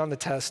it'll be on the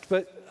test.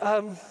 But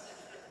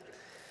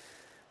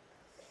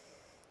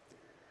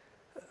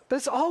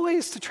it's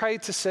always to try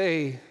to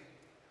say,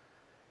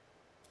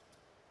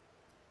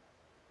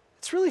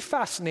 it's really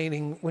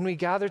fascinating when we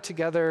gather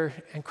together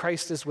and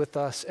Christ is with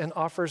us and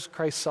offers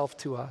Christ's self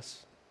to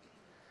us.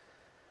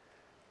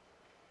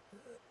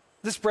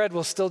 this bread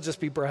will still just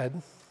be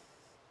bread.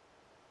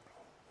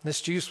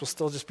 This juice will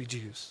still just be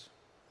juice.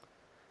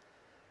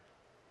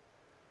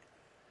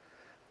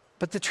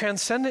 But the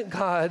transcendent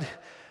God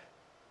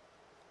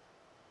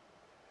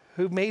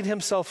who made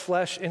himself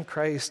flesh in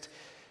Christ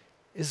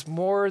is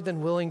more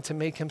than willing to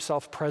make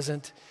himself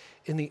present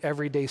in the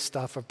everyday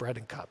stuff of bread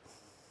and cup.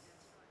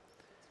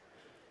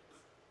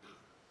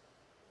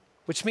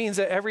 Which means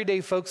that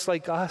everyday folks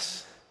like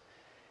us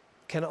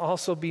can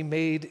also be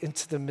made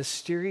into the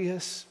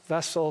mysterious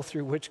vessel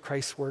through which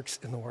Christ works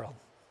in the world.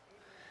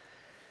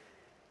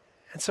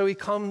 And so we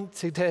come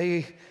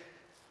today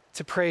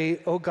to pray,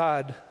 oh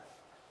God,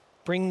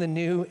 bring the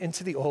new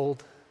into the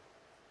old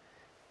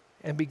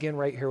and begin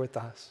right here with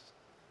us.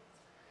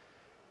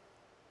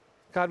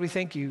 God, we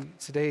thank you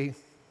today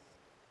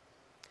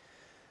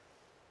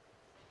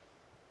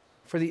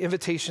for the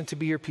invitation to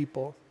be your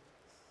people.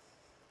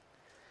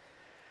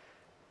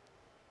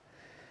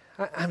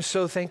 I'm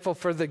so thankful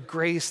for the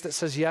grace that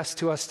says yes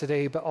to us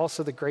today, but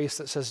also the grace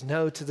that says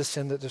no to the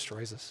sin that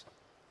destroys us.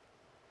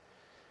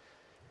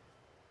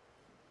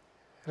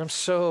 And I'm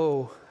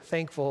so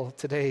thankful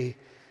today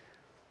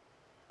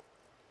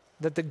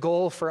that the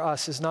goal for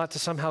us is not to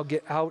somehow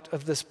get out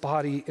of this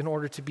body in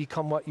order to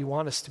become what you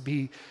want us to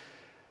be,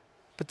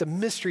 but the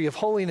mystery of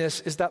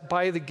holiness is that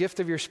by the gift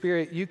of your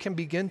Spirit, you can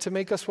begin to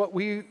make us what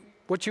you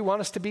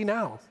want us to be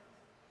now,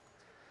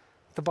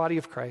 the body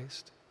of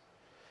Christ.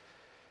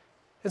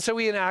 And so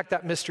we enact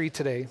that mystery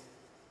today.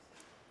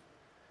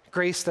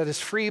 Grace that is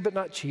free but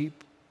not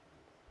cheap.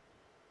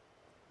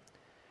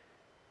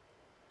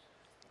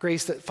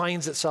 Grace that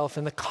finds itself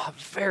in the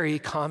very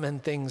common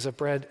things of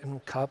bread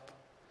and cup.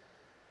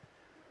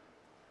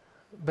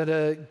 But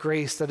a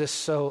grace that is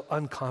so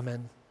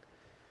uncommon.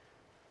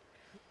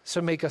 So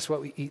make us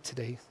what we eat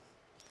today.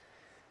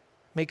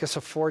 Make us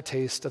a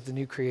foretaste of the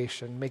new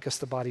creation. Make us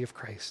the body of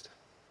Christ.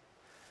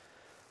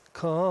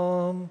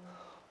 Come,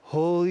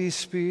 Holy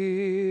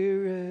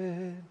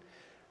Spirit,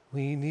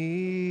 we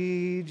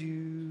need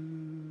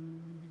you.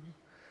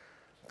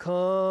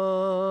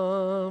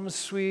 Come,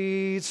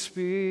 sweet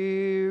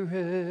Spirit,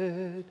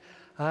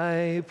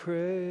 I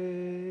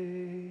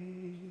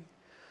pray.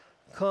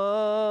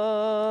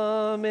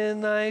 Come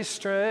in thy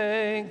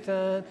strength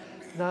and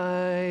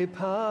thy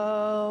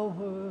power.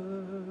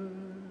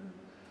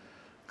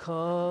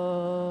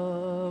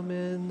 Come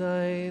in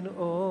thine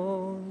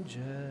own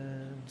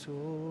gentle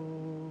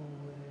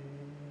way.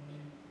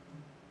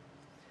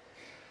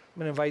 I'm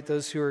going to invite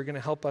those who are going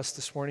to help us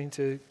this morning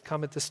to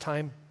come at this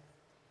time.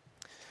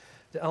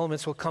 The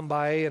elements will come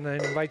by, and I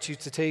invite you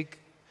to take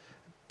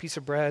a piece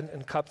of bread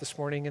and cup this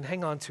morning and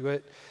hang on to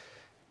it,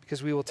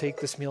 because we will take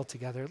this meal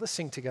together. Let's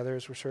sing together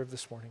as we're served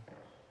this morning.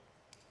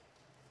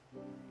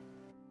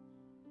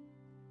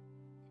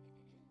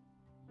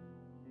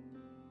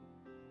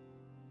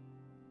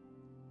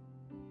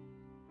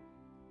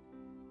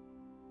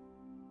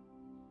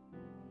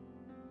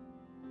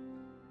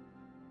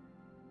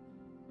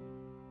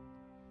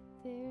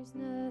 There's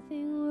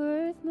nothing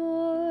worth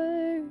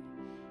more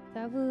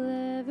that will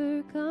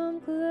ever come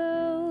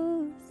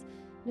close.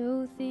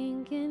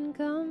 Nothing can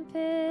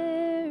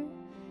compare.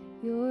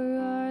 You're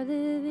our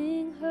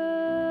living hope.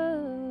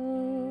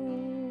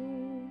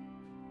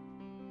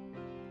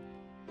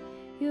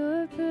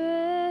 Your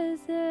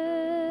presence,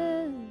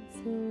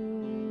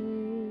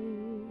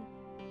 Lord.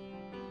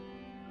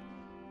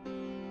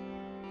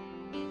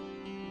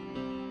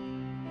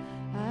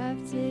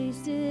 I've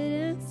tasted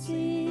and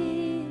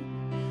seen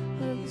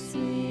of the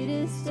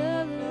sweetest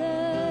of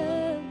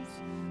loves,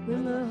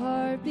 when my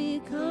heart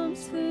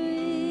becomes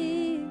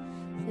free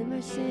and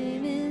my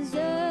shame is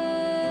undone.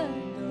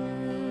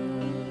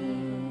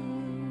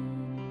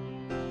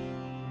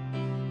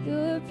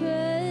 Your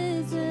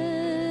presence,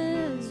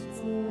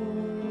 Lord.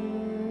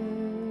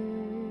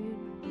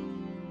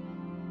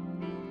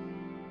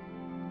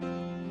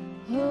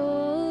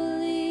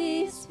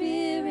 Holy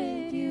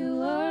Spirit,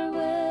 you are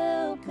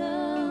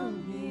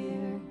welcome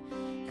here.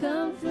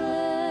 Come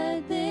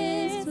flood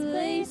this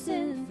place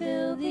and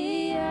fill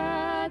the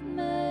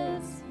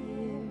atmosphere.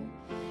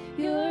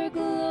 Your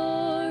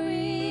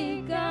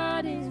glory,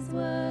 God, is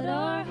what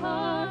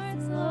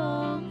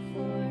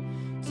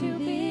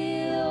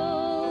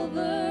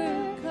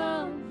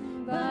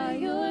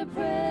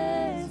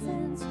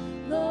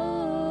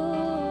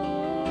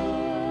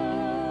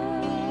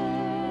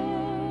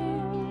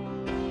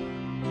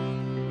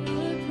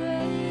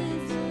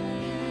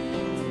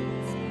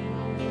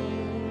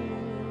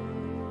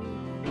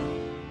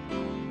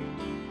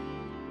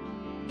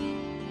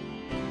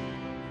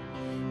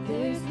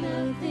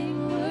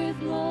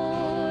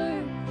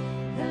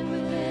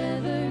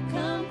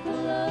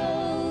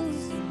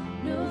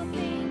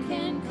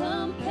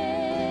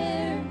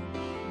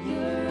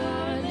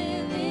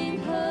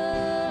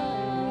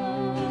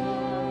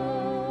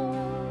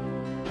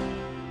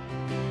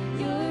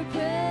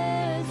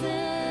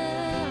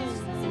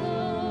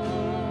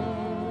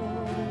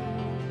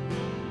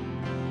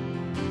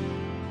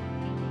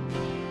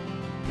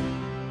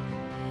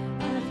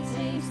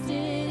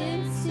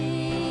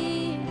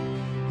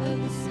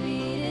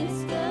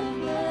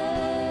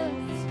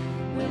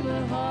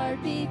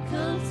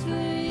comes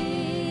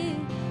free,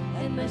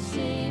 and my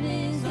shame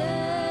is undone.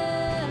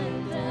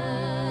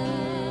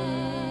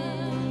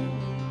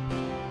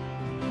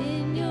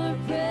 In your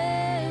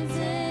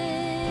presence,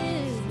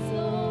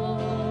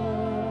 Lord.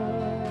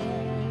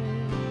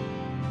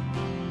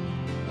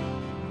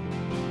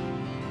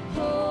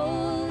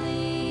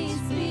 Holy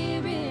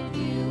Spirit,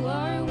 you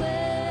are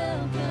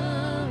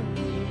welcome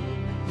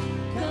here.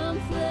 Come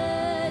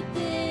flood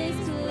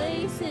this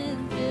place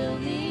and fill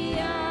the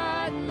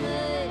atmosphere.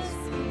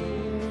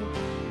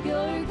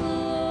 Your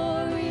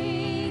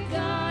glory,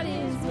 God,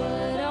 is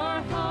what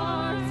our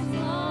hearts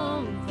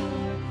long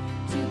for.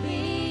 To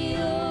be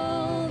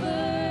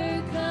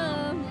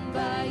overcome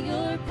by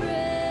your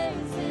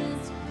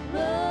presence,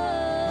 Lord.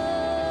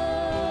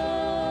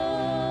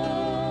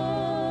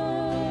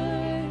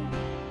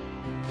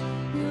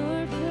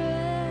 Your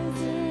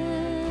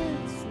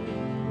presence, Lord.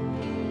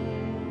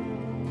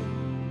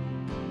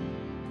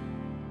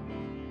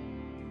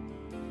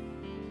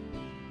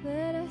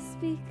 Let us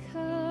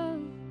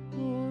become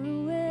more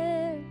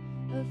aware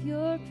of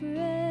your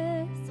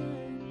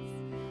presence.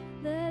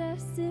 Let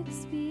us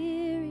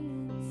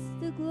experience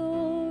the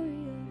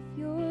glory of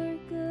your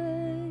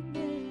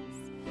goodness.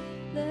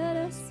 Let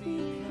us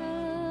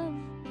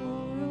become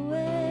more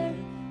aware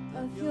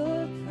of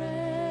your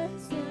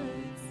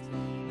presence.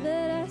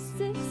 Let us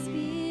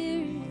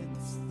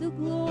experience the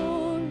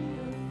glory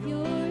of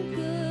your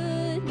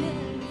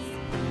goodness.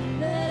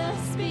 Let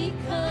us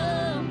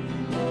become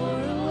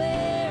more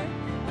aware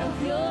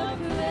of your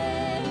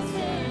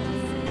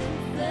presence.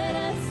 Let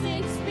us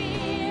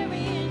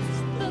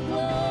experience the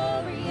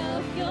glory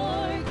of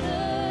your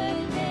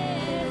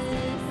goodness.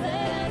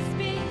 Let us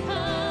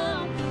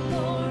become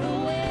more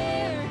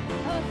aware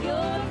of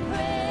your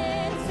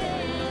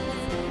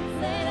presence.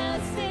 Let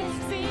us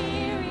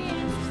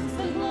experience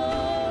the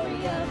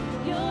glory of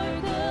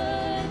your goodness.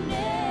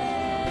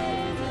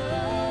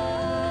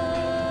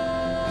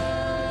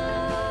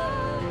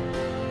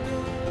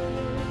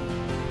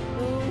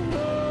 Oh,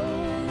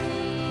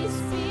 Holy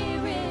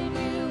Spirit,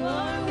 you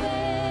are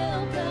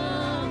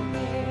welcome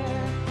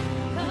here.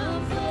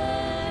 Come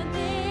flood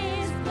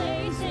this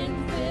place and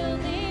fill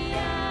the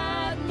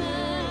atmosphere.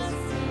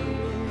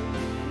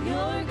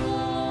 Your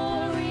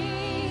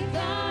glory,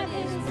 God,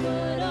 is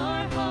what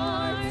our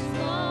hearts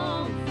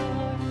long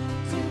for.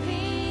 To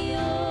be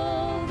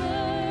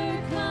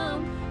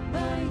overcome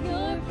by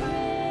your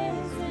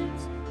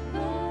presence,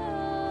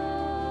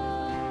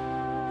 Lord.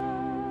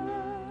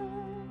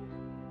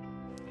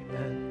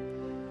 Amen.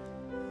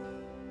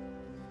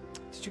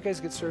 Did you guys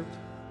get served?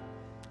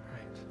 All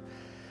right.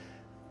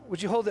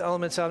 Would you hold the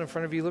elements out in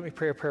front of you? Let me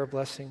pray a prayer of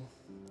blessing.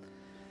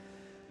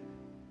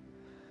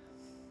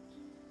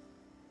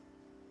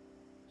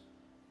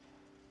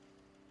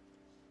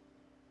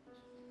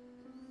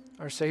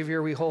 Our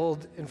Savior, we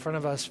hold in front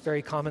of us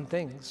very common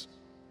things.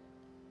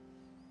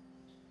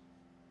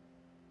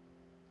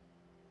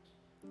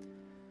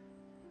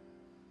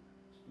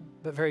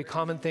 But very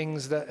common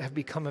things that have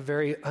become a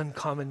very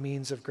uncommon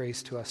means of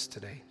grace to us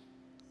today.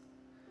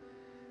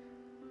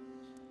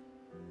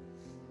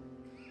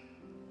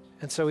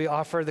 And so we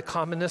offer the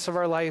commonness of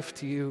our life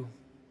to you.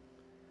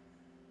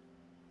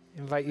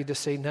 Invite you to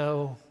say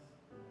no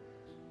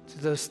to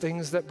those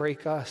things that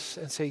break us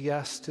and say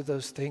yes to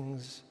those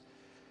things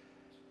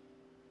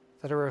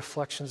that are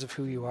reflections of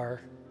who you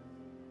are.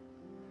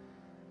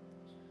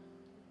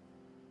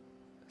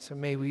 So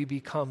may we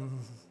become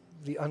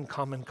the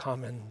uncommon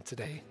common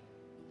today.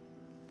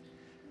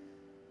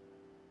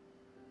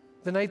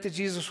 The night that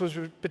Jesus was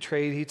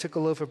betrayed, he took a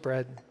loaf of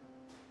bread.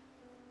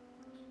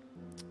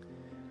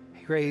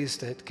 He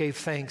raised it, gave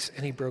thanks,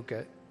 and he broke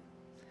it.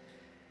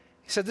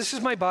 He said, "This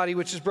is my body,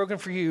 which is broken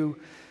for you.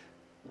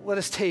 Let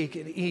us take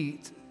and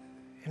eat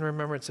in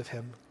remembrance of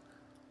him."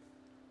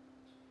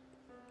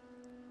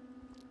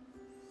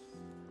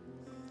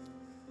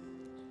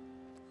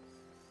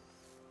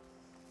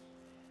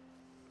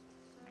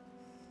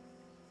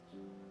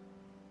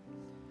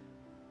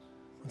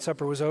 When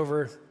supper was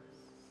over,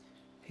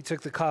 he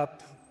took the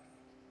cup,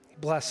 he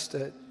blessed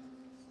it.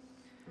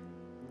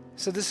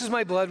 He said, "This is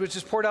my blood, which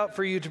is poured out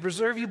for you to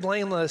preserve you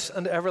blameless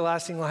unto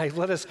everlasting life.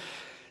 Let us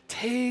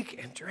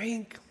take and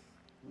drink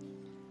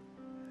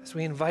as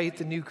we invite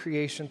the new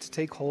creation to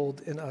take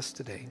hold in us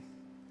today."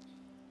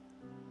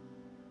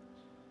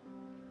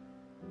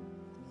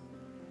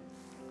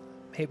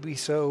 May it be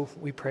so,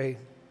 we pray.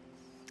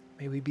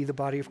 May we be the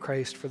body of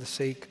Christ for the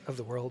sake of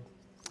the world.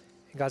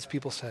 And God's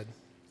people said,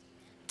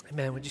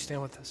 amen. Would you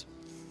stand with us?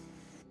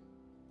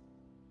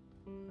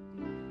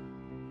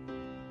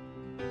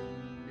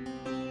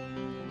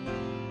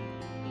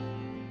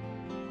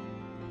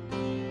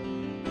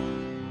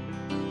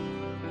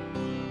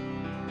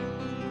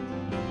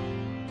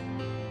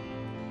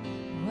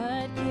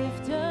 What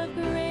gift of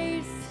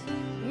grace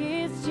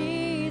is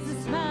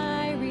Jesus,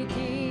 my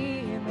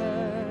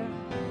Redeemer?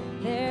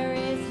 There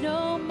is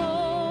no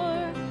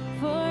more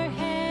for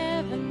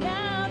heaven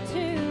now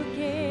to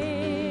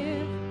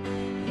give.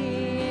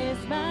 He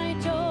is my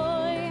joy.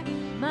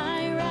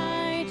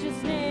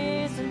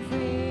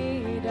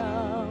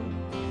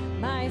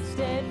 my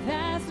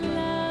steadfast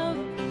love,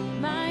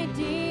 my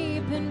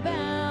deep and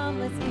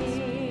boundless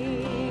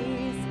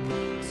peace.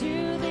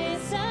 To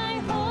this I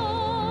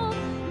hold,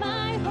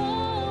 my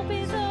hope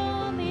is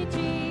only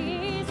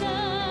Jesus.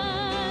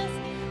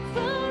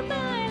 For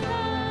my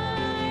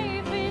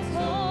life is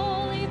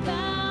wholly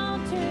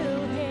bound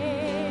to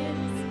His.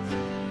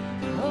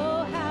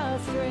 Oh, how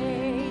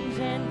strange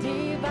and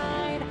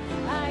divine,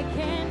 I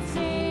can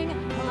sing,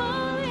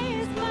 all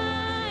is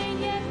mine,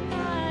 yet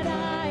not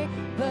I,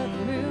 but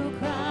through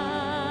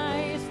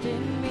Christ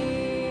in me.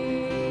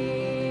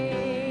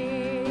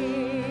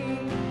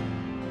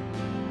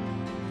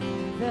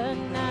 The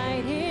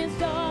night is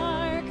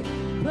dark,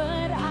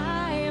 but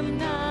I am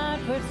not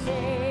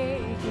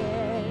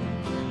forsaken,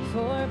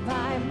 for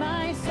by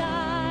my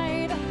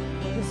side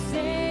the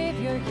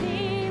Savior,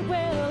 He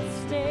will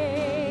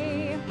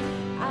stay.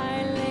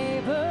 I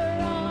labor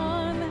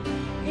on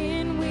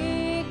in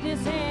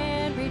weakness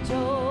and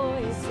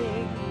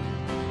rejoicing,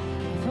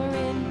 for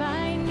in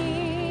my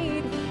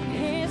need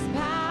His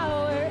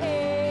power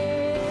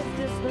is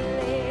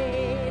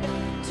displayed.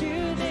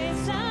 To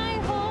this I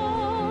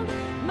hold,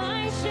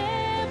 my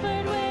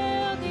shepherd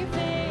will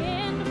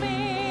defend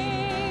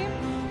me.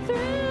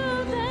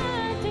 Through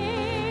the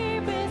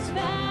deepest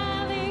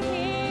valley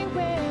He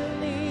will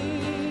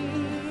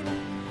lead.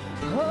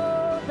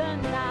 Oh, the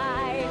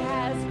night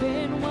has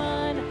been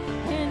won,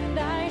 and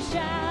I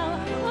shall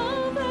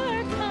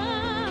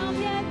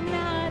overcome, yet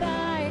not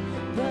I,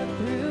 but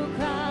through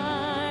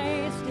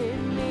Christ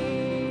in me.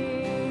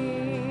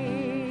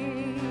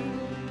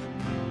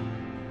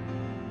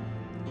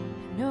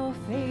 No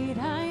fate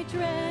I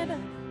dread,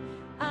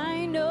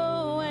 I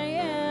know I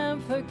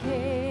am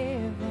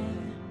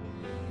forgiven.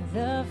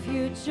 The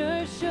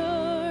future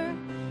sure,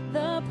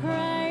 the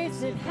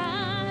price it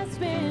has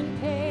been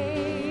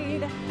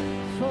paid.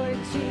 For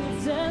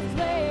Jesus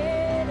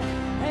bled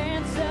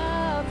and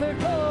suffered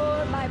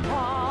for my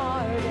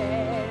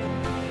pardon,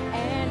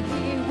 and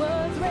He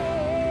was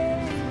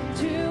raised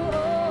to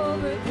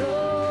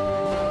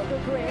overthrow the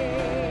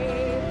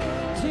grave.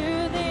 To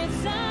this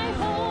I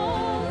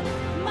hold,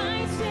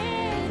 my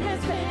sin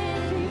has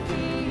been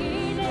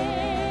defeated.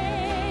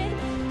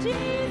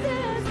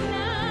 Jesus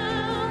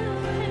now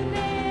and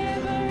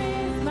ever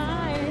is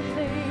my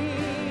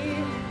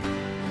plea.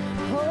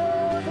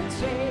 Oh, the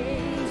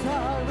chains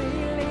are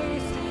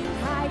released,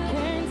 I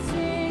can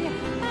sing,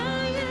 I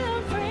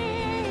am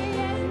free,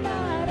 and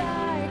not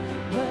I,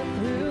 but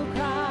through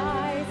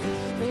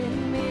Christ in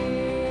me.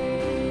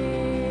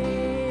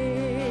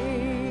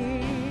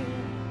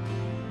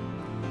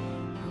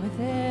 With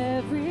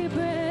every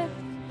breath,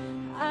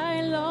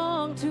 I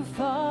long to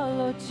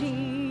follow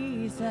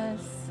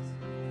Jesus,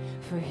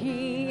 for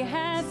He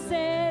has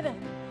said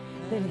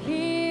that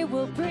He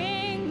will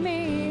bring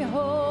me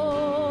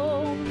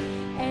home.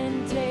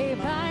 And day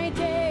by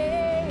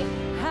day,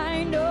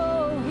 I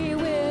know He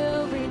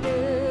will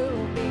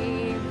renew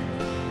me,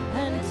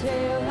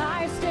 until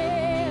I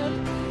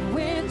stand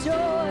with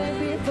joy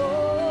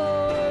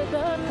before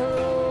the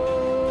throne.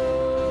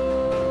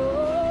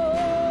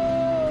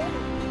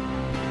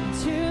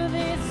 To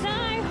this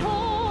I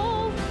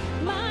hold,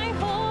 my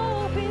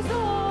hope is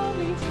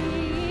only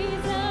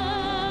Jesus.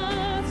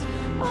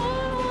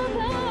 All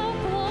the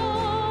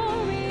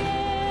glory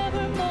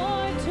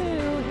evermore to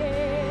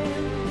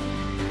Him.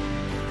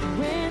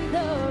 When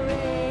the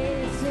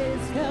race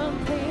is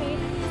complete,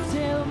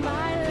 still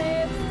my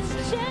lips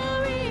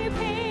shall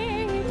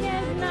repeat,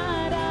 yet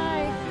not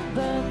I,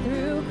 but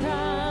through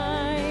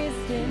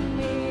Christ in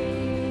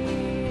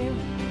me.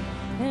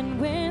 And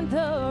when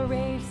the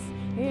race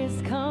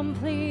is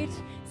complete,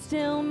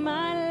 still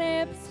my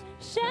lips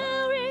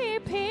shall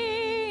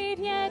repeat,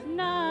 yet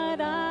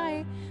not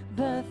I,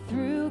 but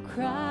through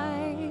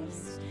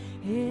Christ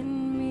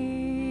in me.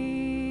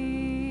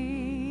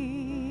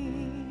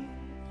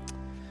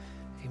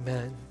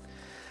 Amen.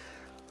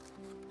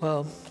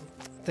 Well,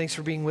 thanks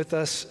for being with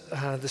us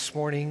this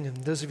morning. And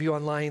those of you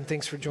online,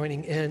 thanks for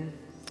joining in.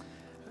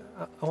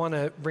 I want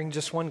to bring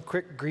just one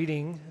quick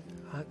greeting.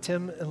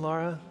 Tim and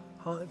Laura.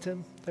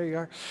 Tim, there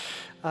you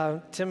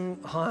are.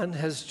 Tim Hahn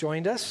has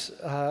joined us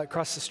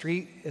across the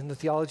street in the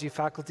theology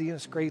faculty.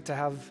 It's great to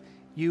have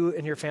you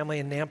and your family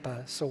in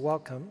Nampa, so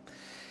welcome.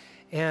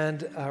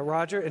 And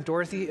Roger and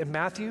Dorothy and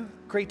Matthew,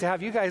 great to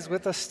have you guys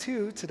with us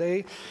too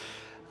today.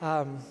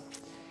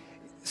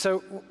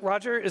 So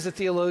Roger is a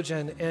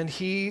theologian, and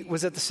he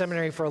was at the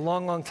seminary for a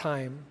long, long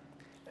time.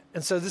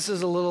 And so this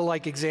is a little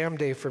like exam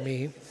day for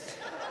me.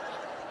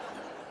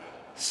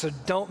 So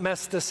don't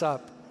mess this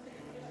up.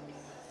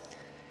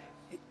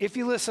 If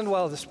you listened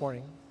well this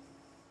morning,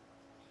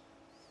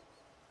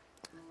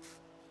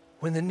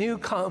 when the new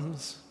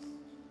comes,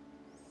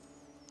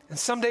 and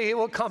someday it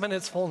will come in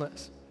its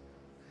fullness,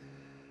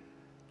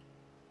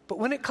 but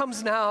when it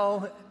comes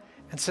now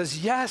and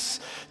says yes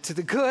to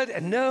the good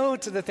and no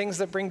to the things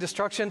that bring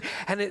destruction,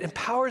 and it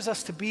empowers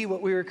us to be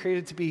what we were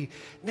created to be.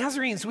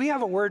 Nazarenes, we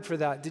have a word for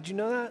that. Did you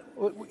know that?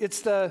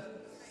 It's the...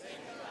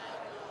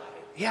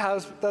 Yeah,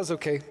 that was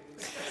okay.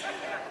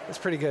 That's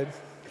pretty good.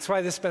 That's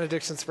why this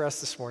benediction's for us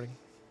this morning.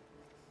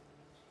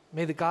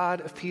 May the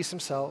God of peace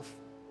himself,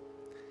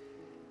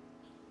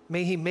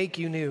 may he make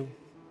you new.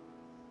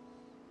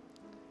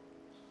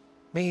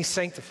 May he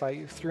sanctify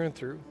you through and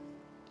through.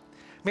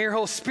 May your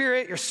whole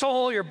spirit, your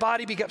soul, your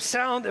body be kept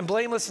sound and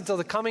blameless until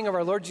the coming of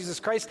our Lord Jesus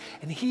Christ.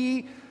 And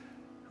he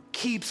who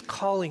keeps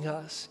calling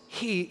us,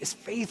 he is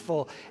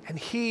faithful, and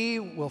he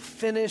will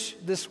finish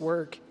this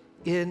work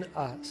in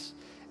us.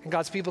 And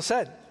God's people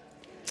said,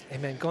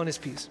 amen. Go in his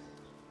peace.